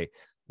that by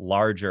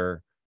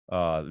larger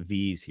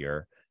V's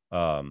here.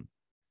 And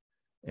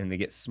they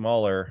get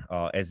smaller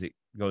as it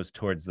goes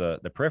towards the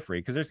periphery,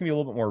 because there's going to be a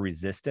little bit more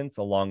resistance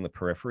along the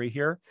periphery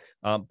here.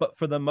 But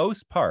for the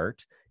most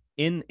part,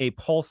 in a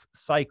pulse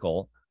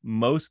cycle,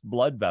 most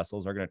blood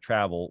vessels are going to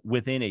travel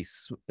within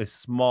a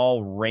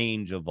small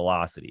range of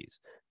velocities.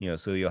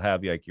 So you'll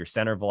have like your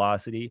center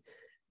velocity,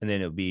 and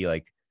then it'll be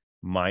like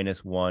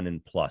 -1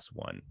 and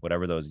 +1,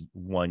 whatever those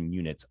 1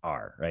 units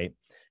are, right?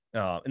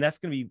 And that's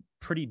going to be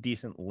pretty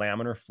decent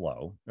laminar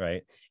flow,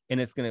 right? And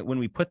it's going to, when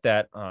we put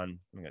that on,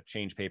 I'm going to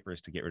change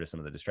papers to get rid of some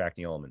of the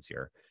distracting elements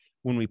here.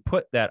 When we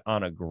put that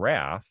on a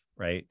graph,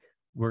 right,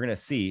 we're going to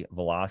see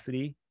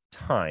velocity,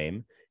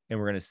 time, and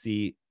we're going to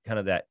see kind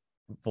of that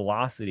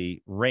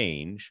velocity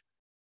range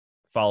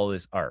follow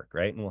this arc,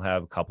 right? And we'll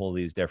have a couple of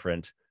these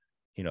different,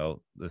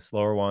 the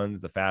slower ones,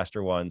 the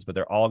faster ones, but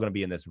they're all going to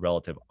be in this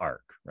relative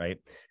arc, right?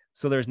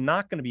 So there's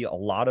not going to be a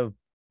lot of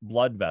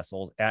blood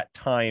vessels at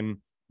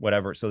time,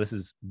 whatever. So this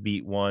is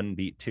beat 1,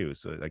 beat 2.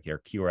 So like your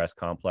QRS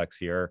complex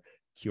here,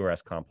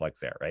 QRS complex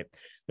there, right?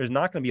 There's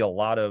not going to be a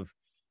lot of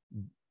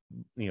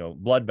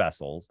blood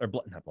vessels, or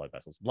not blood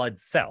vessels, blood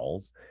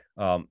cells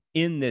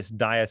in this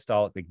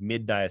diastolic, like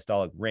mid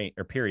diastolic range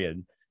or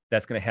period,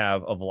 that's going to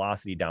have a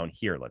velocity down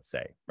here, let's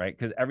say, right?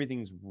 Because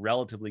everything's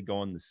relatively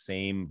going the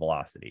same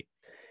velocity.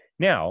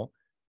 Now,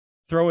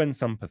 throw in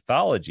some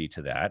pathology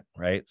to that,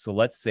 right? So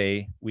let's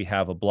say we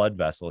have a blood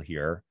vessel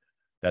here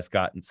that's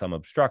gotten some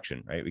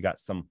obstruction, right? We got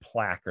some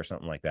plaque or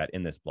something like that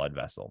in this blood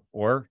vessel.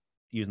 Or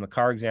using the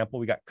car example,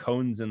 we got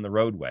cones in the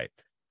roadway.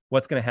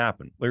 What's going to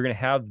happen? We're going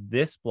to have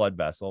this blood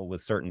vessel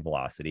with certain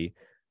velocity.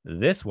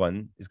 This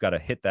one has got to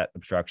hit that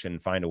obstruction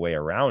and find a way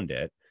around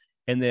it.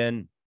 And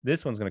then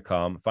this one's going to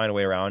come, find a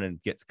way around,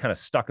 and get kind of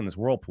stuck in this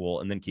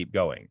whirlpool and then keep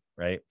going,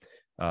 right?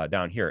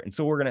 Down here. And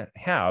so we're going to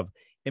have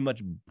a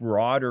much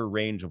broader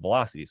range of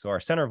velocity. So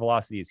our center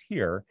velocity is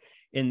here.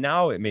 And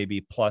now it may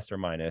be plus or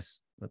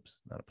minus,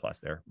 oops, not a plus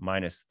there,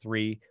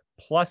 -3,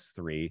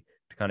 +3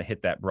 to kind of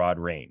hit that broad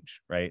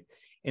range, right?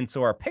 And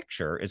so our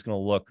picture is going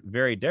to look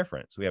very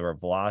different. So we have our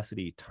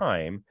velocity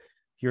time.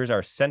 Here's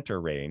our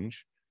center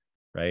range,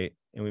 right?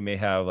 And we may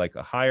have like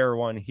a higher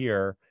one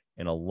here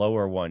and a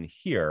lower one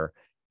here.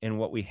 And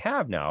what we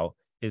have now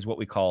is what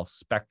we call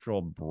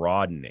spectral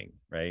broadening,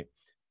 right?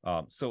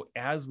 So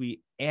as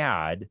we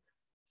add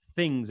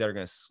things that are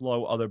going to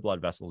slow other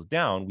blood vessels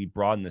down, we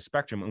broaden the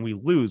spectrum, and we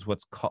lose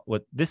what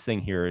this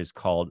thing here is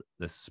called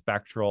the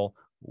spectral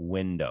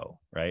window,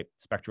 right?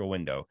 Spectral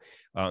window.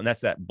 And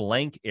that's that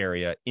blank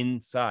area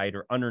inside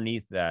or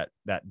underneath that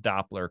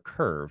Doppler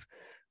curve.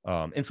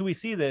 And so we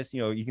see this,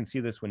 you can see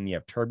this when you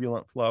have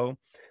turbulent flow.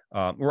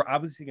 We're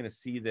obviously going to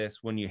see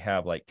this when you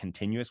have like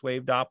continuous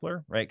wave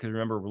Doppler, right? Because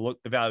remember, we're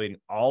evaluating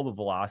all the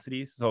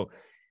velocities. So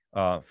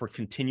for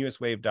continuous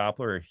wave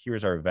Doppler,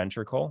 here's our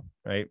ventricle,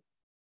 right?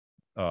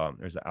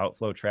 There's the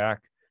outflow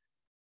track,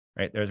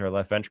 right? There's our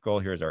left ventricle.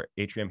 Here's our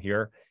atrium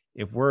here.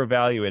 If we're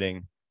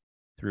evaluating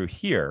through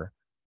here,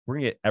 we're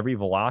going to get every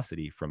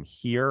velocity from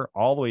here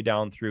all the way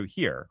down through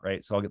here,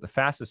 right? So I'll get the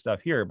fastest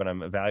stuff here, but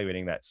I'm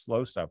evaluating that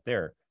slow stuff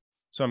there.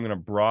 So I'm going to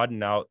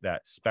broaden out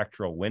that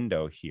spectral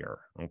window here,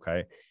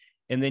 okay?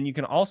 And then you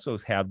can also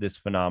have this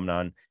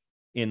phenomenon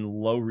in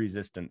low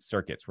resistance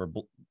circuits where,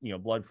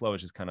 blood flow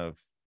is just kind of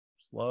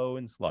slow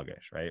and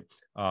sluggish, right?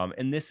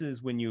 And this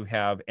is when you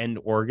have end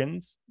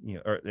organs,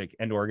 or like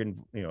end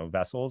organ,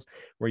 vessels,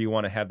 where you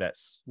want to have that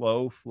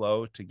slow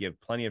flow to give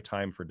plenty of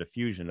time for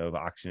diffusion of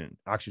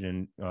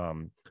oxygen,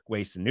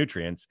 waste and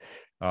nutrients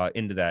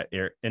into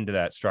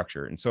that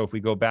structure. And so if we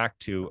go back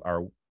to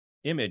our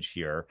image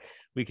here,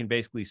 we can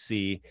basically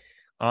see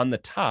on the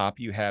top,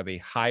 you have a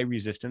high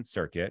resistance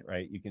circuit,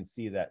 right? You can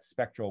see that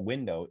spectral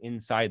window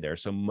inside there.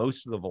 So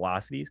most of the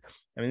velocities,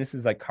 I mean, this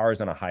is like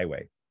cars on a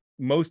highway.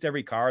 Most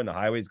every car on the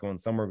highway is going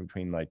somewhere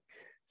between like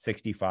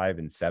 65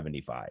 and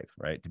 75,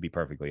 right? To be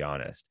perfectly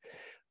honest.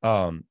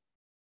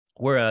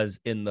 Whereas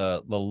in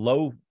the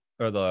low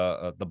or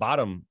the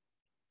bottom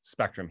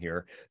spectrum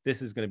here,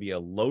 this is going to be a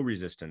low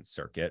resistance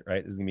circuit,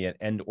 right? This is going to be an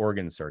end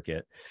organ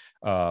circuit.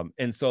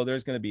 And so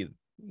there's going to be,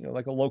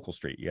 like a local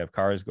street. You have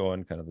cars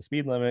going kind of the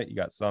speed limit. You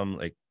got some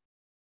like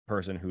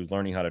person who's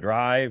learning how to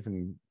drive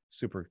and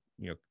super,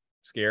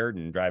 scared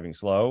and driving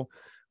slow.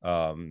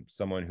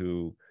 Someone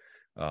who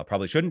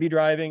probably shouldn't be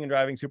driving and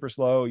driving super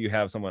slow. You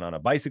have someone on a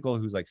bicycle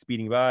who's like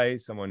speeding by,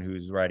 someone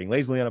who's riding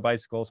lazily on a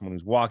bicycle, someone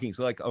who's walking.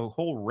 So like a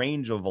whole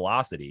range of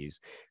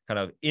velocities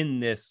kind of in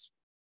this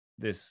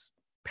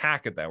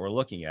packet that we're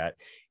looking at.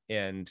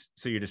 And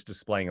so you're just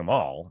displaying them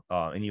all,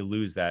 and you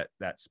lose that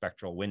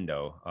spectral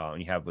window, and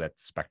you have that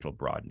spectral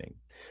broadening.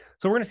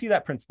 So we're going to see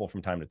that principle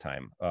from time to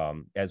time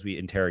as we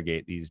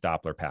interrogate these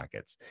Doppler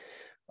packets.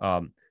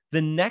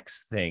 The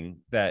next thing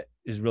that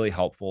is really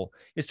helpful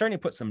is starting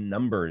to put some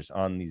numbers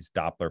on these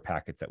Doppler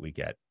packets that we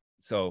get.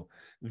 So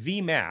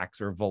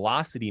Vmax or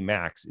velocity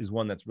max is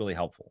one that's really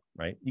helpful,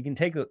 right? You can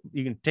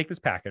take this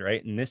packet,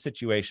 right? In this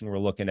situation, we're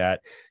looking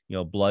at,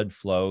 blood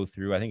flow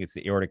through, I think it's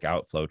the aortic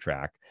outflow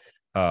tract.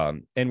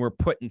 And we're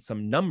putting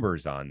some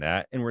numbers on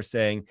that. And we're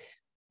saying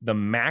the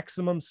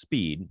maximum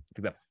speed,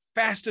 the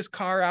fastest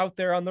car out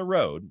there on the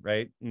road,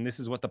 right? And this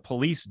is what the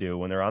police do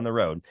when they're on the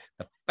road.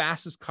 The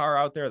fastest car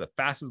out there, the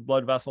fastest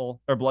blood vessel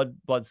or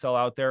blood cell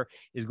out there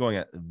is going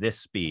at this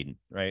speed,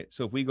 right?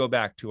 So if we go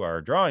back to our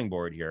drawing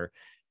board here,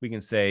 we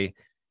can say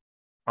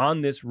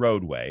on this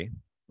roadway,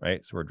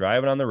 right? So we're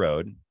driving on the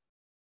road.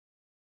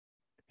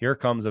 Here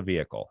comes a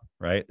vehicle,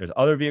 right? There's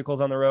other vehicles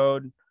on the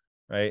road,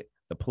 right?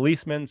 The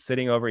policeman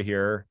sitting over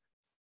here.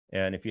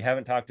 And if you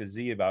haven't talked to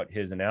Z about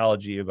his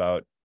analogy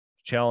about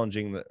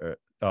challenging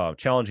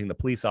the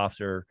police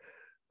officer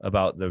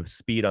about the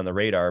speed on the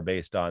radar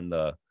based on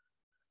the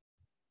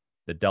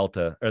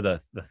delta or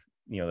the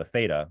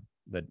theta,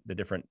 the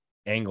different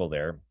angle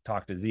there,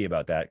 talk to Z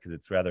about that because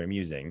it's rather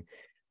amusing.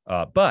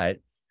 But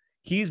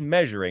he's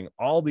measuring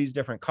all these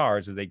different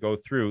cars as they go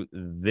through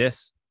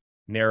this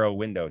narrow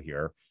window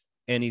here,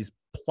 and he's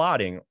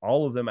plotting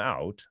all of them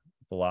out,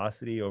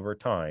 velocity over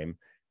time,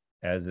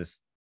 as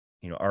this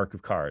arc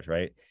of cars,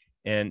 right?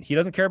 And he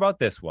doesn't care about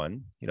this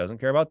one. He doesn't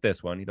care about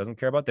this one. He doesn't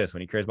care about this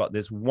one. He cares about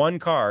this one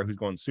car who's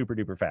going super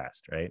duper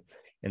fast, right?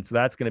 And so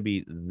that's going to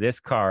be this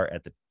car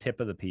at the tip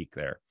of the peak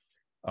there.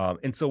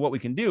 And so what we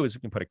can do is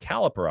we can put a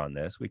caliper on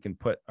this. We can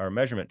put our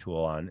measurement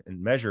tool on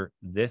and measure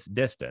this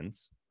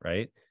distance,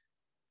 right?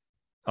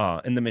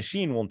 And the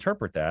machine will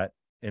interpret that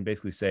and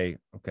basically say,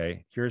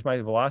 okay, here's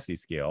my velocity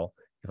scale.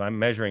 If I'm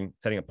measuring,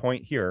 setting a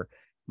point here,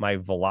 my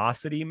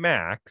velocity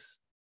max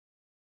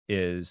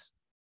is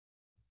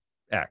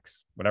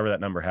X, whatever that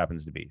number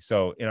happens to be.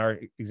 So in our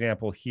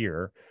example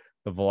here,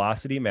 the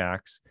velocity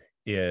max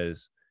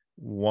is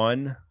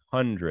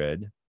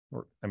 100,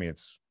 or I mean,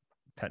 it's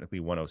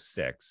technically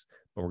 106,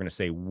 but we're going to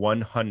say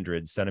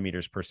 100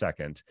 centimeters per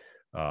second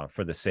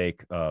for the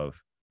sake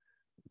of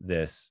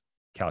this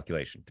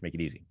calculation to make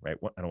it easy, right?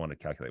 I don't want to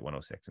calculate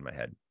 106 in my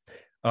head.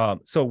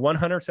 So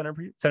 100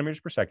 centimeters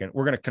per second,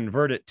 we're going to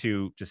convert it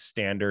to just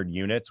standard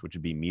units, which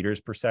would be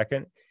meters per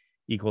second,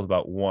 equals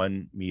about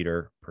 1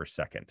 meter per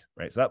second,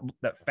 right? So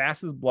that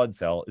fastest blood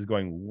cell is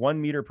going 1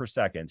 meter per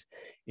second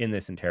in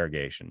this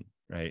interrogation,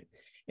 right?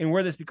 And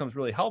where this becomes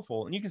really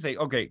helpful, and you can say,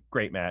 okay,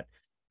 great, Matt,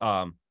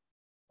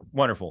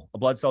 wonderful. A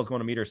blood cell is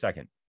going a meter a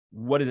second.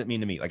 What does it mean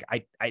to me? Like,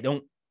 I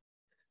don't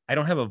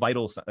have a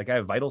vital, like I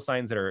have vital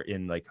signs that are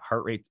in like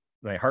heart rate,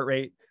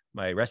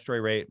 my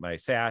respiratory rate, my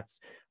sats.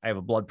 I have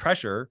a blood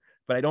pressure,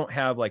 but I don't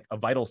have like a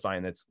vital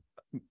sign that's,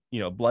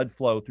 blood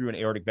flow through an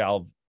aortic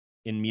valve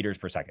in meters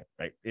per second,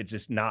 right? It's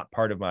just not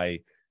part of my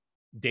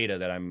data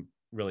that I'm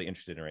really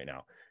interested in right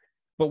now.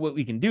 But what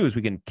we can do is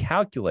we can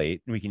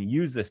calculate and we can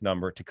use this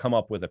number to come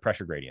up with a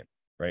pressure gradient,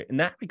 right? And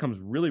that becomes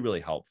really,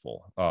 really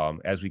helpful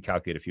as we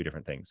calculate a few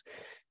different things.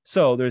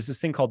 So there's this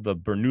thing called the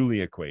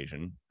Bernoulli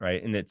equation,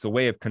 right? And it's a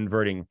way of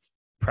converting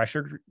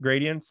pressure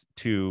gradients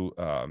to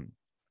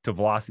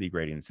velocity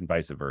gradients and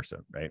vice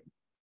versa, right?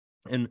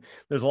 And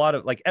there's a lot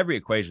of, like, every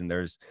equation,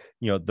 there's,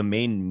 the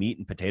main meat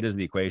and potatoes of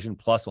the equation,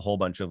 plus a whole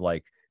bunch of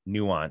like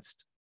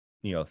nuanced,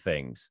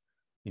 things,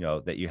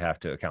 that you have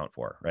to account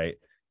for, right?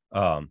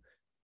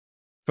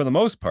 For the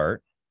most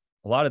part,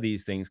 a lot of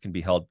these things can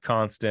be held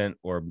constant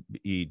or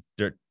be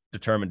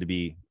determined to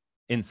be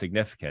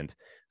insignificant.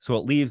 So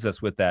it leaves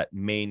us with that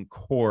main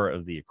core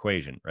of the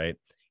equation, right?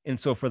 And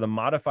so for the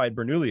modified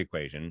Bernoulli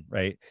equation,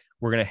 right,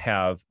 we're going to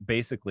have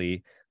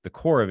basically the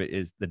core of it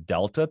is the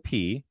delta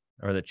P,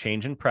 or the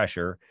change in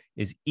pressure,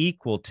 is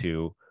equal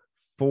to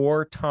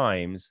 4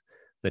 times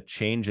the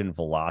change in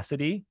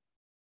velocity.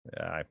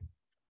 I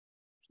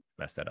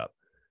messed that up.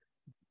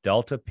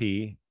 Delta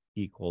P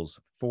equals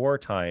 4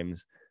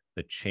 times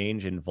the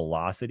change in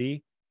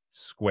velocity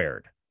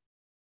squared,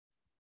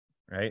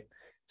 right?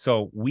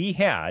 So we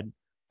had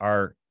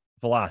our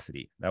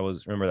velocity. That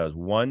was, remember, that was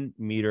 1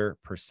 meter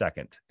per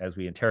second as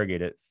we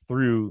interrogate it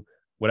through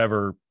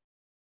whatever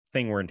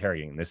thing we're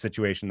interrogating. The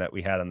situation that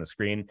we had on the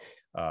screen,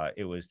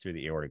 it was through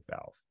the aortic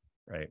valve,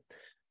 right?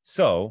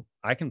 So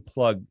I can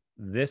plug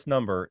this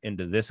number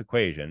into this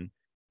equation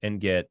and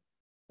get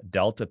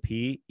delta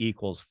P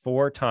equals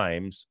 4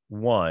 times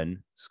 1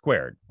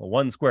 squared. Well,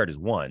 1 squared is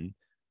 1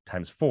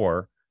 times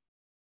 4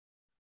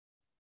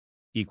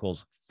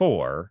 equals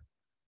 4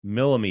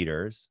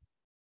 millimeters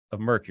of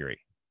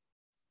mercury,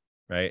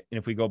 right? And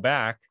if we go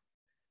back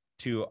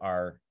to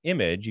our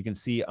image, you can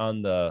see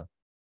on the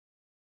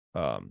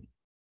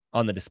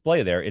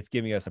display there, it's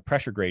giving us a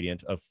pressure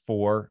gradient of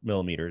 4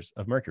 millimeters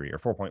of mercury, or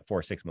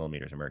 4.46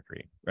 millimeters of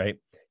mercury, right?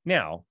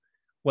 Now,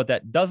 what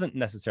that doesn't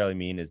necessarily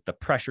mean is the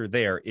pressure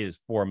there is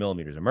 4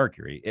 millimeters of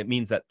mercury. It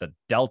means that the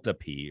delta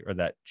P, or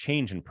that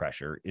change in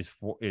pressure,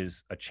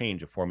 is a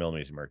change of 4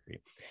 millimeters of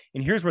mercury.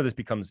 And here's where this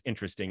becomes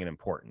interesting and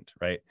important,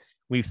 right?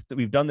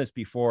 We've done this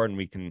before, and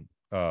we can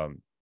we'll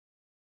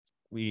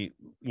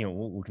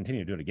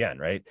continue to do it again,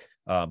 right?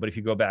 But if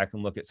you go back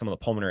and look at some of the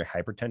pulmonary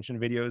hypertension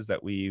videos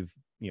that we've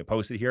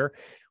posted here,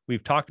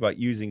 we've talked about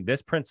using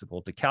this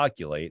principle to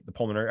calculate the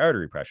pulmonary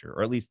artery pressure,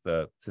 or at least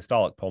the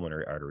systolic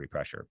pulmonary artery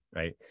pressure,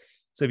 right?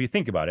 So if you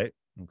think about it,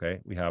 okay,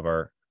 we have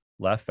our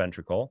left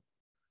ventricle,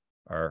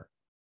 our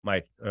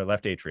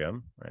left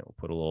atrium, right? We'll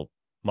put a little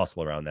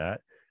muscle around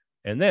that.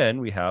 And then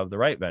we have the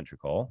right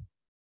ventricle,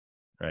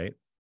 right?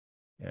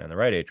 And the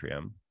right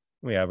atrium.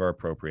 We have our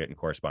appropriate and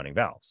corresponding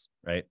valves,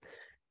 right?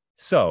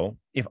 So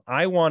if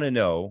I want to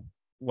know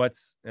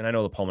and I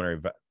know the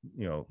pulmonary,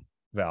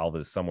 valve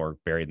is somewhere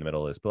buried in the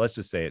middle of this, but let's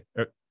just say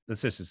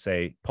let's just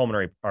say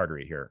pulmonary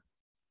artery here.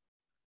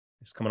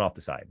 It's coming off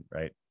the side,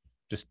 right?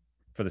 Just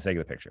for the sake of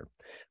the picture.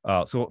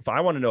 So if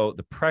I want to know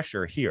the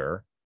pressure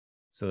here,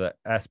 so the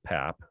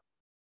SPAP,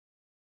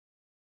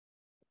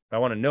 if I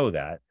want to know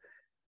that,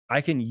 I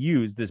can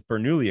use this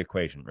Bernoulli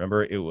equation.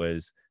 Remember, it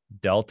was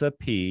delta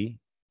P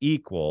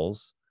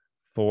equals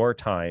 4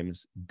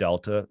 times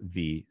delta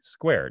V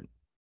squared,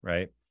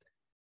 right?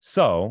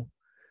 So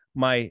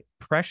my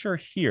pressure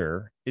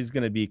here is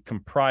going to be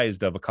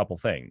comprised of a couple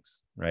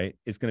things, right?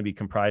 It's going to be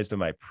comprised of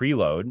my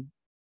preload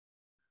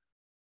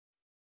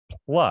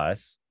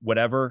plus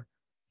whatever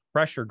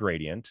pressure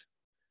gradient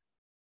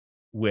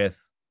with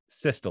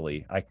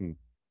systole I can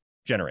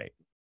generate,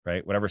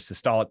 right? Whatever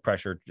systolic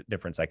pressure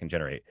difference I can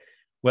generate.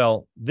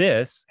 Well,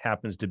 this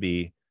happens to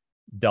be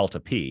delta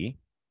P,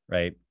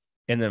 right?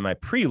 And then my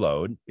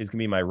preload is going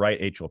to be my right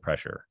atrial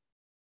pressure.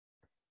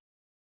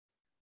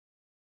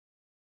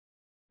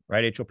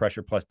 Right atrial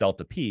pressure plus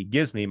delta P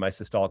gives me my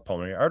systolic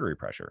pulmonary artery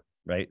pressure,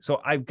 right?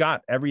 So I've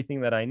got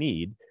everything that I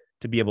need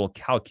to be able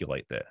to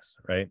calculate this,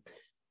 right?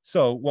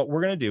 So what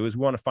we're going to do is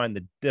we want to find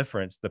the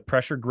difference, the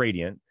pressure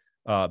gradient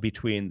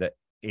between the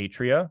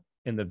atria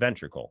and the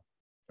ventricle,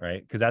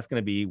 right? Because that's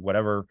going to be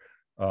whatever,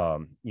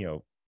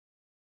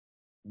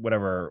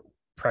 whatever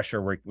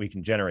pressure we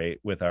can generate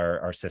with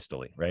our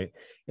systole, right?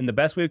 And the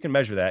best way we can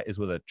measure that is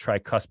with a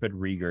tricuspid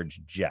regurg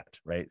jet,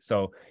 right?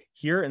 So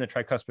here in the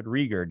tricuspid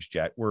regurg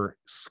jet, we're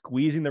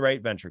squeezing the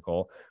right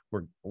ventricle.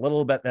 We're a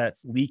little bit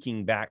that's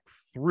leaking back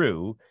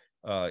through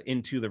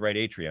into the right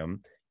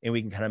atrium, and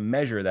we can kind of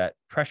measure that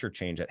pressure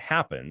change that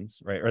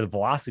happens, right? Or the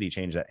velocity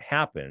change that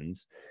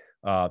happens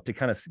to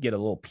kind of get a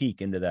little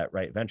peek into that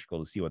right ventricle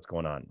to see what's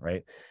going on,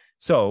 right?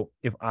 So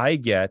if I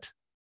get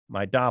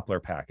my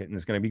Doppler packet, and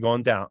it's going to be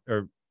going down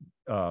or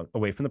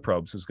away from the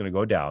probe, so it's going to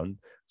go down.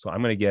 So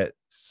I'm going to get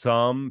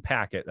some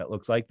packet that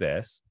looks like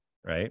this,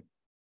 right?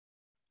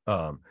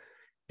 And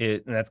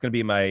that's going to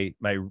be my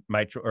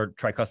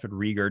tricuspid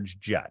regurg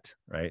jet,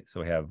 right?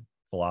 So we have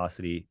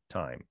velocity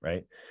time,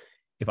 right?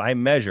 If I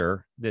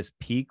measure this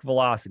peak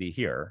velocity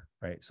here,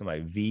 right? So my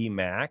V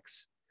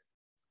max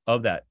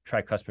of that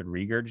tricuspid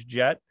regurg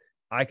jet,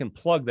 I can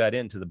plug that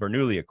into the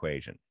Bernoulli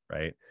equation,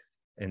 right?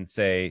 And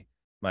say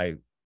my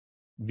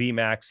V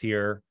max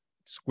here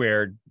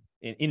squared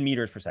in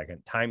meters per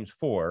second times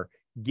 4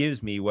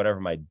 gives me whatever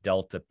my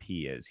delta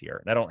P is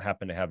here. And I don't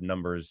happen to have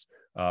numbers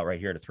right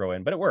here to throw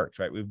in, but it works,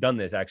 right? We've done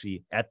this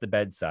actually at the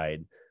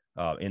bedside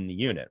in the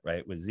unit,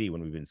 right? With Z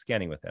when we've been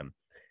scanning with him.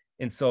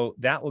 And so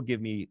that will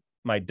give me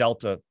my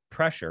delta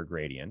pressure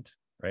gradient,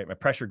 right? My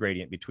pressure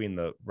gradient between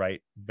the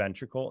right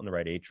ventricle and the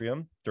right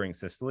atrium during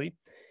systole.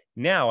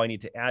 Now I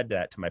need to add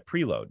that to my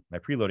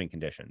preloading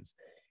conditions.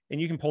 And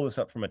you can pull this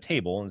up from a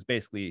table, and it's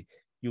basically,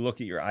 you look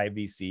at your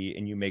IVC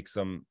and you make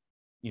some,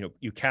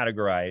 you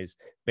categorize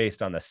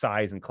based on the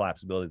size and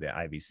collapsibility of the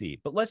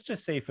IVC. But let's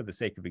just say, for the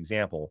sake of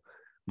example,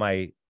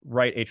 my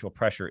right atrial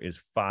pressure is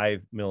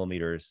 5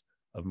 millimeters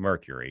of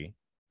mercury,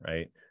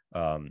 right?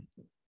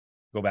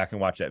 Go back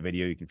and watch that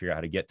video. You can figure out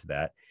how to get to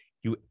that.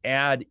 You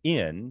add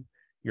in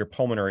your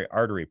pulmonary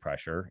artery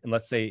pressure, and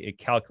let's say it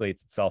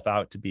calculates itself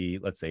out to be,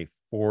 let's say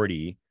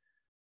 40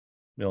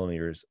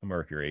 millimeters of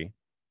mercury,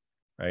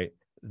 right?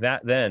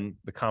 That then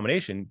the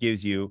combination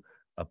gives you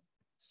a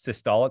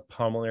systolic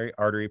pulmonary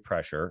artery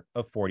pressure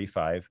of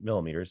 45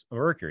 millimeters of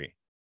mercury,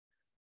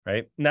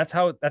 right? And that's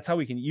how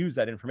we can use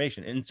that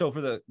information. And so for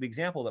the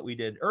example that we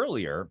did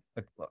earlier,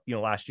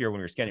 last year when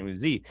we were scanning with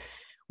Z,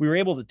 we were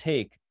able to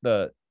take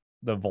the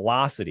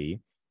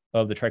velocity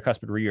of the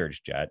tricuspid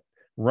rearch jet,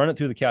 run it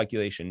through the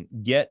calculation,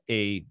 get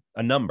a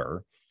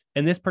number.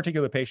 And this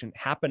particular patient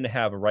happened to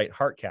have a right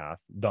heart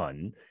cath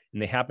done,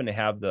 and they happened to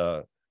have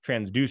the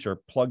transducer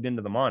plugged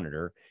into the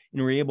monitor,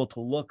 and we're able to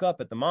look up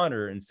at the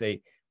monitor and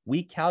say,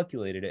 we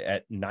calculated it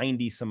at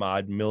 90 some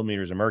odd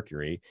millimeters of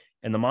mercury,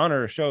 and the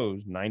monitor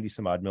shows 90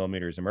 some odd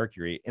millimeters of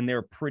mercury, and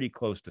they're pretty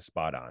close to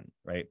spot on,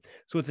 right?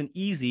 So it's an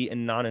easy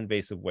and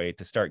non-invasive way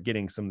to start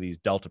getting some of these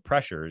delta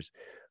pressures,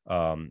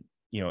 and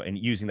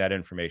using that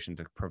information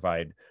to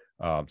provide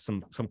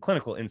some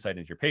clinical insight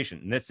into your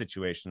patient. In this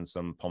situation,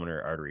 some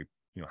pulmonary artery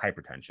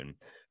hypertension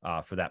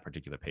for that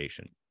particular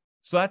patient.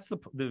 So that's the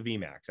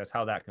Vmax. That's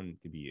how that can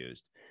be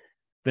used.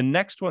 The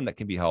next one that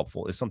can be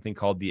helpful is something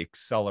called the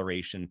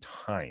acceleration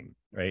time,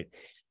 right?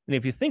 And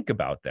if you think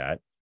about that,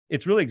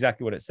 it's really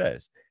exactly what it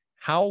says.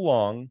 How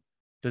long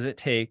does it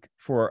take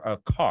for a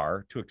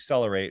car to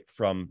accelerate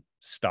from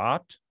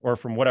stopped or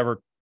from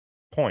whatever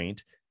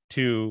point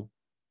to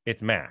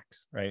its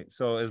max, right?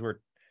 So as we're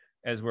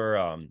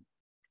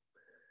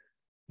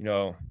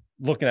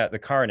looking at the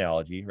car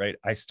analogy, right?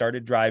 I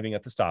started driving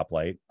at the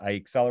stoplight. I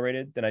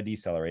accelerated, then I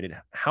decelerated.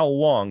 How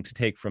long to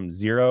take from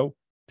 0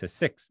 to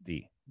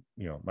 60,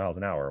 miles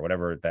an hour, or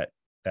whatever that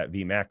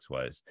Vmax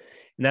was.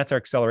 And that's our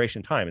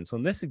acceleration time. And so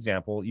in this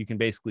example, you can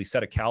basically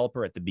set a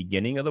caliper at the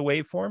beginning of the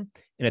waveform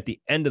and at the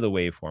end of the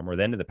waveform, or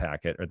the end of the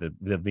packet, or the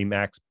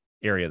Vmax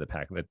area of the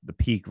packet, the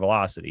peak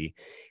velocity.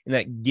 And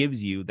that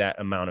gives you that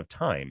amount of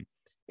time.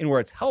 And where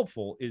it's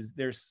helpful is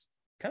there's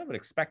kind of an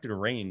expected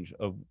range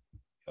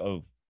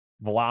of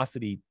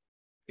velocity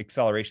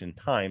acceleration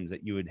times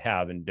that you would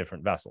have in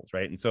different vessels,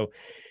 right? And so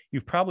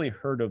you've probably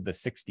heard of the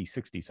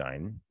 60-60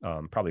 sign,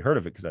 probably heard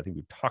of it because I think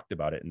we've talked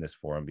about it in this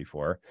forum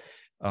before.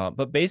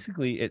 But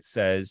basically it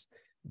says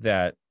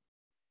that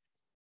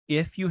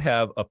if you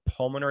have a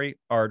pulmonary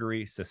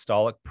artery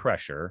systolic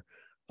pressure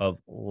of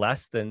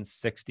less than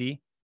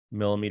 60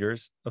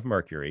 millimeters of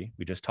mercury,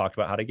 we just talked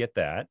about how to get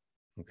that,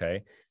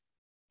 okay?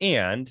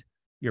 And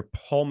your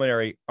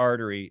pulmonary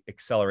artery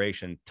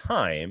acceleration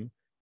time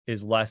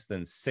is less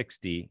than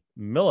 60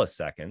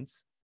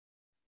 milliseconds,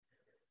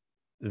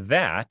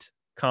 that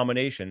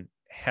combination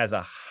has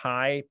a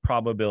high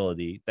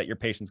probability that your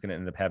patient's going to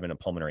end up having a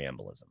pulmonary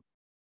embolism,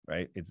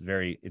 right? It's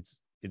very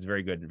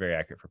good and very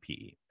accurate for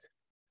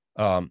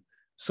PE.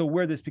 So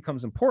where this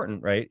becomes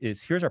important, right,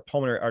 is here's our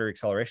pulmonary artery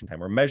acceleration time.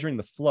 We're measuring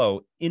the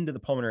flow into the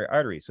pulmonary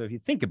artery. So if you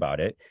think about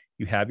it,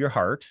 you have your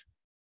heart,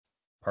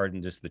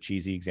 pardon just the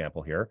cheesy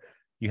example here,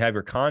 you have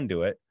your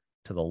conduit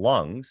to the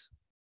lungs,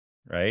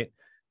 right?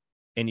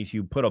 And if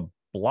you put a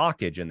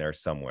blockage in there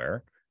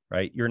somewhere,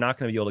 right, you're not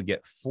going to be able to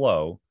get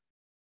flow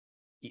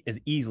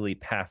as easily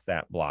past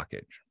that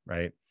blockage,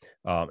 right?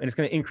 And it's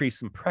going to increase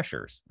some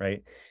pressures,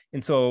 right?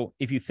 And so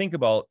if you think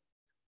about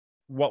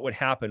what would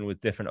happen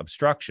with different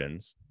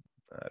obstructions,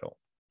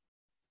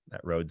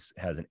 that road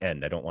has an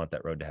end. I don't want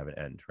that road to have an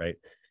end, right?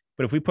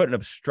 But if we put an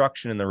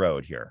obstruction in the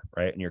road here,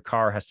 right, and your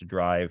car has to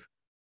drive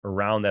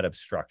around that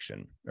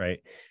obstruction, right,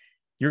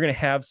 you're going to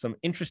have some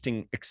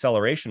interesting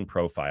acceleration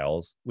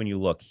profiles when you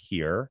look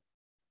here,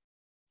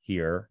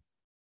 here,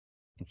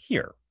 and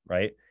here,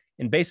 right?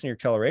 And based on your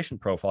acceleration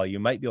profile, you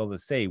might be able to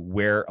say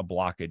where a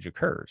blockage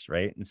occurs,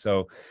 right? And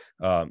so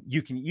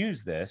you can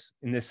use this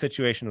in this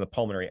situation of the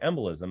pulmonary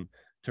embolism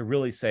to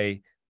really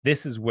say,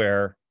 this is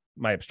where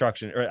my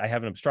obstruction, or I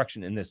have an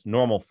obstruction in this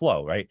normal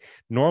flow, right?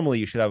 Normally,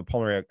 you should have a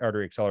pulmonary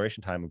artery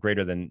acceleration time of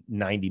greater than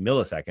 90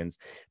 milliseconds.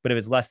 But if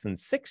it's less than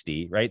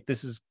 60, right,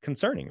 this is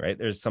concerning, right?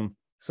 There's some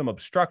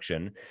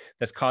obstruction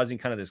that's causing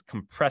kind of this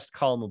compressed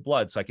column of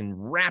blood, so I can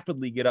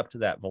rapidly get up to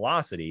that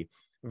velocity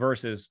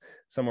versus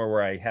somewhere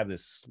where I have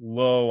this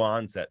slow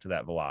onset to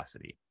that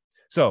velocity.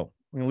 So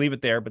I'm going to leave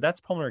it there, but that's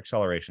pulmonary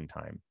acceleration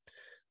time.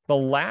 The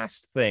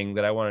last thing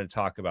that I wanted to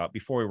talk about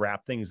before we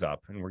wrap things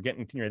up, and we're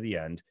getting near the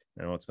end,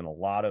 I know it's been a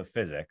lot of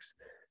physics,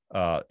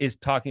 is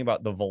talking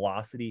about the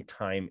velocity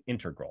time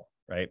integral,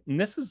 right? And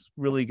this is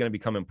really going to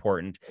become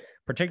important,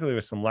 particularly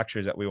with some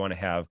lectures that we want to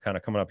have kind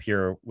of coming up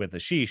here with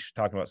Ashish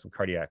talking about some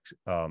cardiac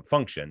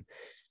function.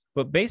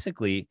 But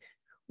basically,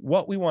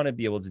 what we want to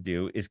be able to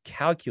do is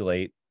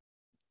calculate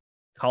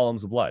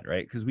columns of blood,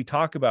 right? Because we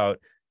talk about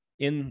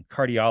in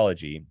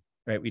cardiology,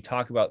 right? We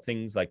talk about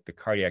things like the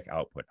cardiac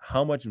output.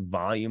 How much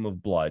volume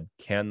of blood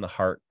can the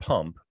heart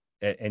pump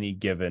at any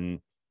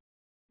given,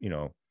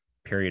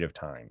 period of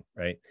time,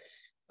 right?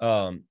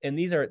 And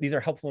these are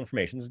helpful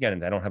information.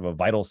 Again, I don't have a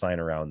vital sign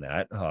around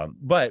that,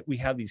 but we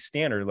have these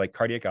standard, like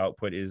cardiac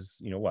output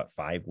is,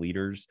 5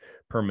 liters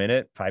per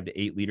minute, 5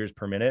 to 8 liters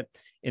per minute.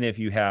 And if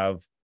you have,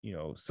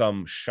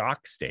 some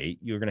shock state,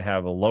 you're going to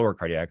have a lower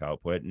cardiac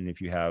output. And if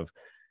you have,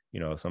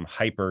 some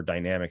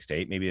hyperdynamic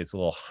state. Maybe it's a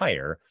little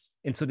higher.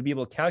 And so to be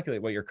able to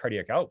calculate what your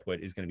cardiac output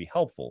is going to be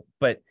helpful.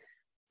 But,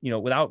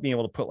 without being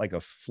able to put like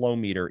a flow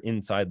meter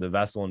inside the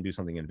vessel and do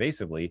something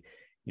invasively,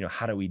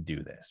 how do we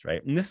do this,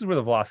 right? And this is where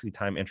the velocity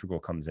time integral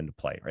comes into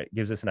play, right? It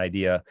gives us an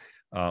idea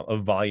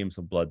of volumes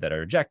of blood that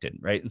are ejected,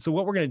 right? And so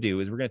what we're going to do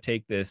is we're going to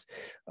take this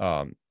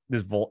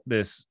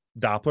this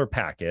Doppler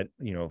packet,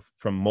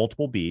 from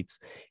multiple beats,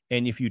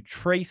 and if you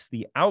trace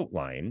the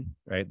outline,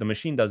 right, the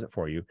machine does it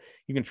for you.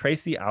 You can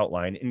trace the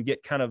outline and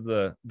get kind of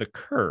the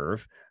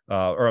curve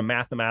or a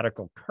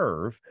mathematical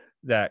curve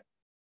that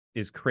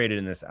is created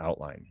in this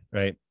outline,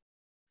 right?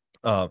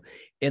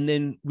 And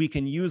then we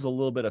can use a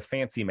little bit of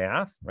fancy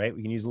math, right?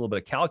 We can use a little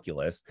bit of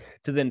calculus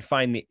to then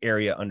find the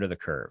area under the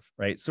curve,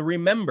 right? So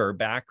remember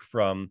back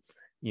from,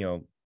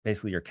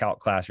 basically your calc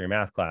class or your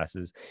math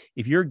classes,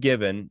 if you're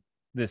given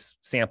this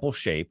sample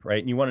shape, right,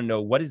 and you want to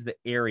know what is the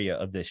area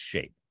of this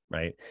shape,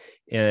 right?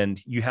 And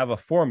you have a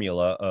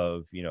formula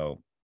of,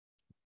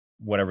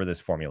 whatever this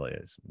formula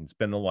is. It's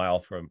been a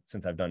while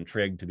since I've done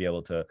trig to be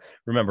able to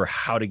remember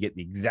how to get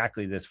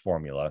exactly this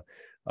formula.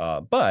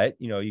 But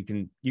you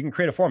can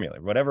create a formula,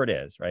 whatever it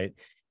is, right?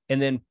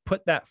 And then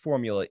put that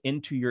formula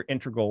into your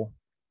integral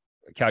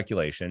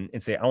calculation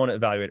and say, I want to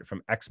evaluate it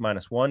from x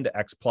minus 1 to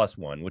x plus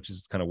 1, which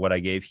is kind of what I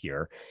gave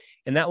here.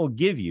 And that will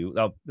give you,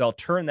 they'll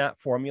turn that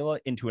formula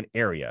into an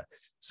area.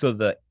 So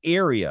the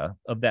area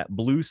of that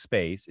blue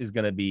space is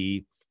going to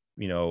be,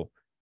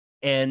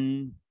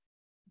 n,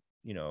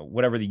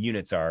 whatever the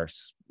units are,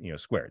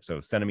 squared. So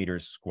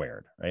centimeters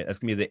squared, right? That's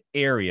gonna be the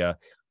area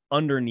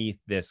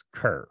underneath this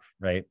curve,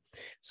 right?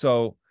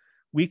 So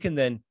we can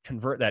then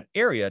convert that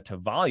area to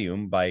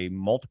volume by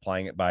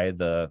multiplying it by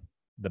the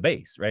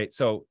base, right?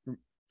 So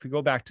if we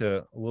go back to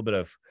a little bit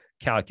of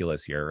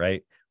calculus here,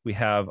 right? We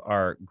have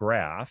our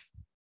graph,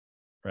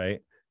 right?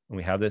 And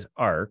we have this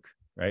arc,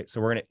 right? So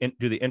we're going to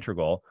do the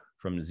integral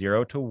from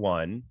 0 to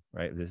 1,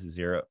 right? This is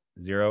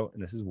 0,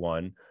 and this is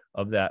 1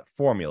 of that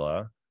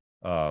formula.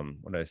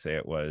 What did I say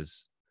it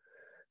was?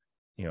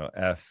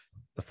 F,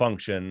 the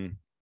function,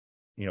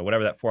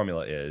 whatever that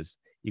formula is,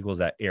 equals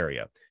that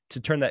area. To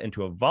turn that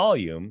into a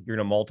volume, you're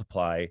going to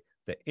multiply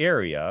the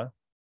area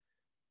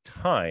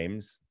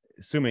times,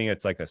 assuming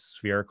it's like a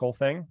spherical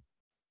thing,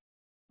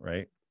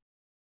 right?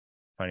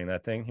 Finding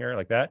that thing here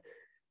like that,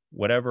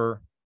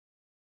 whatever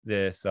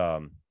this,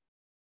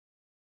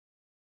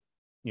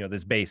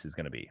 this base is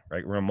going to be,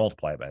 right? We're going to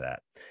multiply it by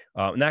that.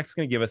 And that's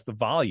going to give us the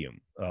volume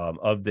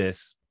of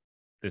this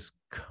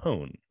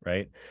cone,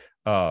 right?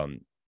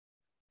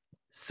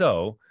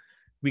 So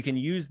we can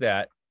use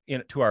that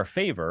to our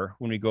favor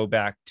when we go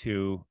back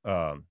to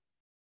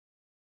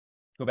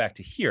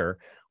here.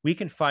 We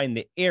can find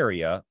the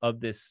area of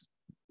this,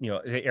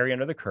 the area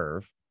under the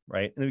curve,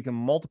 right? And then we can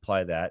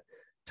multiply that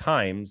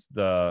times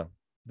the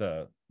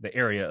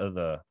area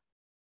of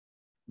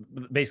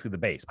basically the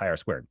base, pi r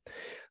squared.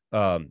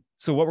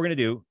 So what we're going to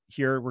do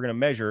here, we're going to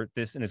measure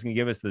this, and it's going to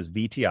give us this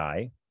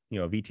VTI,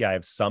 VTI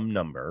of some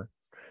number.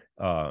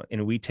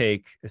 And we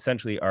take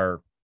essentially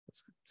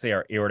let's say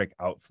our aortic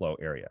outflow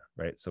area,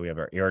 right? So we have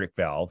our aortic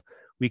valve.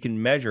 We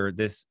can measure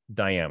this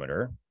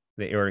diameter,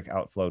 the aortic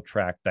outflow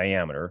tract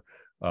diameter.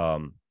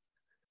 So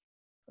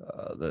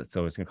it's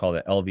going to call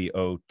it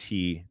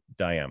LVOT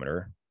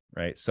diameter,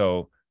 right?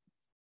 So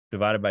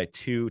divided by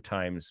 2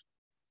 times,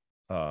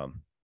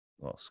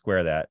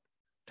 square that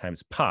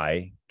times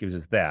pi gives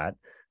us that,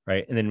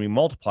 right? And then we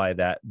multiply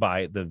that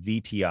by the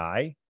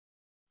VTI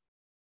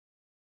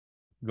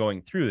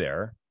going through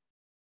there.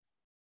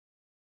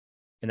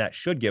 And that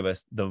should give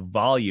us the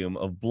volume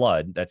of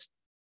blood that's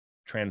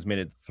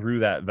transmitted through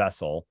that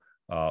vessel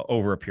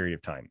over a period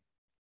of time,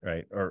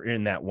 right? Or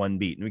in that one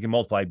beat. And we can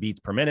multiply beats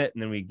per minute,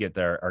 and then we get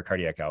our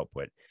cardiac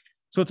output.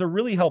 So it's a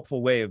really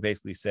helpful way of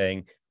basically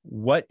saying,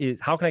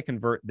 how can I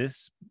convert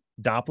this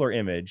Doppler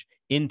image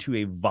into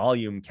a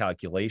volume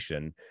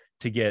calculation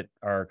to get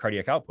our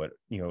cardiac output,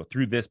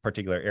 through this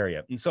particular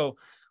area. And so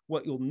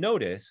what you'll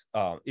notice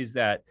is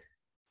that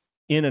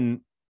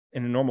in a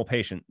normal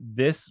patient,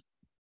 this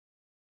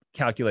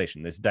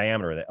calculation, this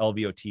diameter, the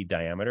LVOT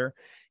diameter,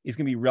 is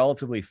going to be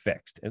relatively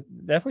fixed,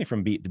 definitely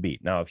from beat to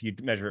beat. Now, if you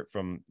measure it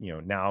from,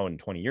 now and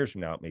 20 years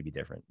from now, it may be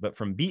different, but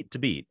from beat to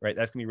beat, right,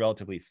 that's going to be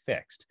relatively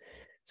fixed.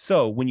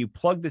 So when you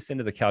plug this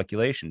into the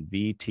calculation,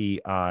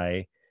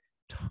 VTI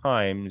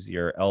times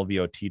your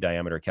LVOT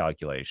diameter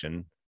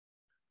calculation,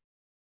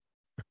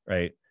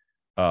 right,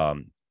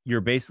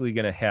 you're basically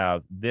going to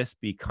have this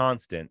be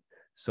constant.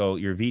 So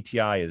your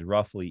VTI is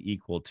roughly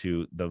equal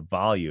to the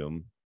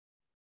volume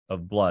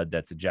of blood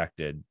that's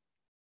ejected,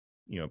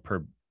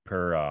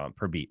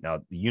 per beat. Now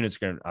the units are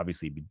going to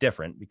obviously be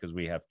different because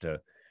we have to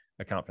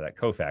account for that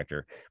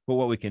cofactor. But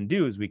what we can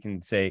do is we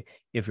can say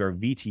if our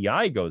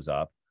VTI goes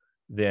up,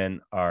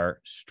 then our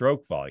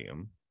stroke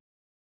volume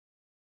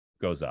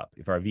goes up.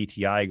 If our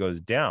VTI goes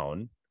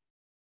down,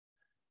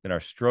 then our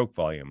stroke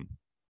volume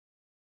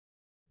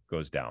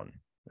goes down,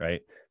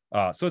 right?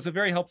 So it's a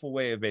very helpful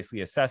way of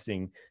basically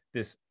assessing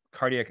this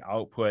cardiac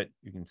output.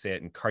 You can say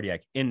it in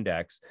cardiac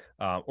index,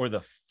 or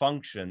the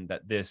function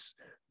that this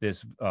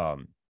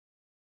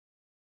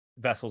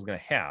vessel is going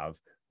to have,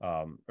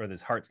 or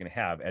this heart's going to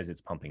have as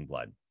it's pumping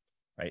blood,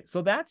 right?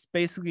 So that's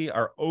basically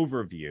our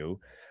overview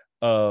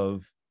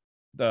of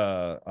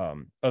the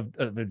of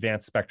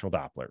advanced spectral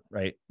Doppler,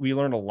 right? We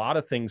learned a lot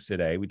of things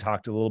today. We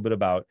talked a little bit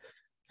about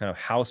kind of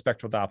how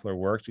spectral Doppler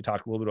works. We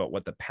talked a little bit about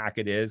what the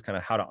packet is, kind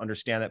of how to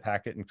understand that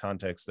packet in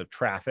context of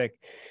traffic.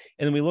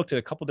 And then we looked at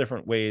a couple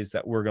different ways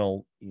that we're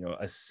going to,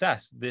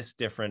 assess these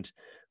different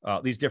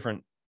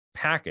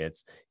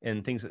packets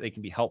and things that they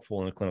can be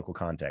helpful in a clinical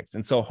context.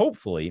 And so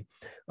hopefully,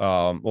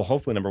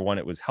 hopefully, number one,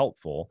 it was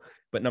helpful.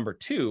 But number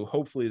two,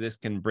 hopefully this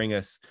can bring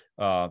us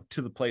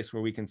to the place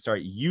where we can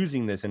start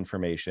using this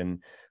information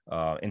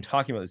and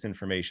talking about this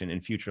information in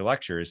future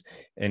lectures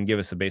and give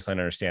us a baseline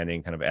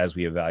understanding kind of as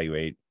we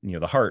evaluate,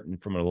 the heart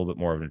and from a little bit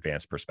more of an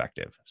advanced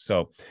perspective.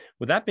 So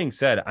with that being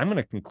said, I'm going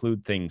to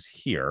conclude things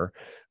here.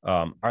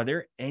 Are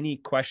there any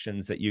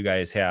questions that you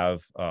guys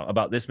have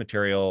about this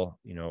material,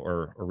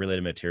 or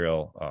related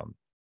material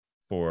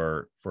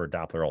for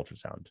Doppler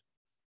ultrasound?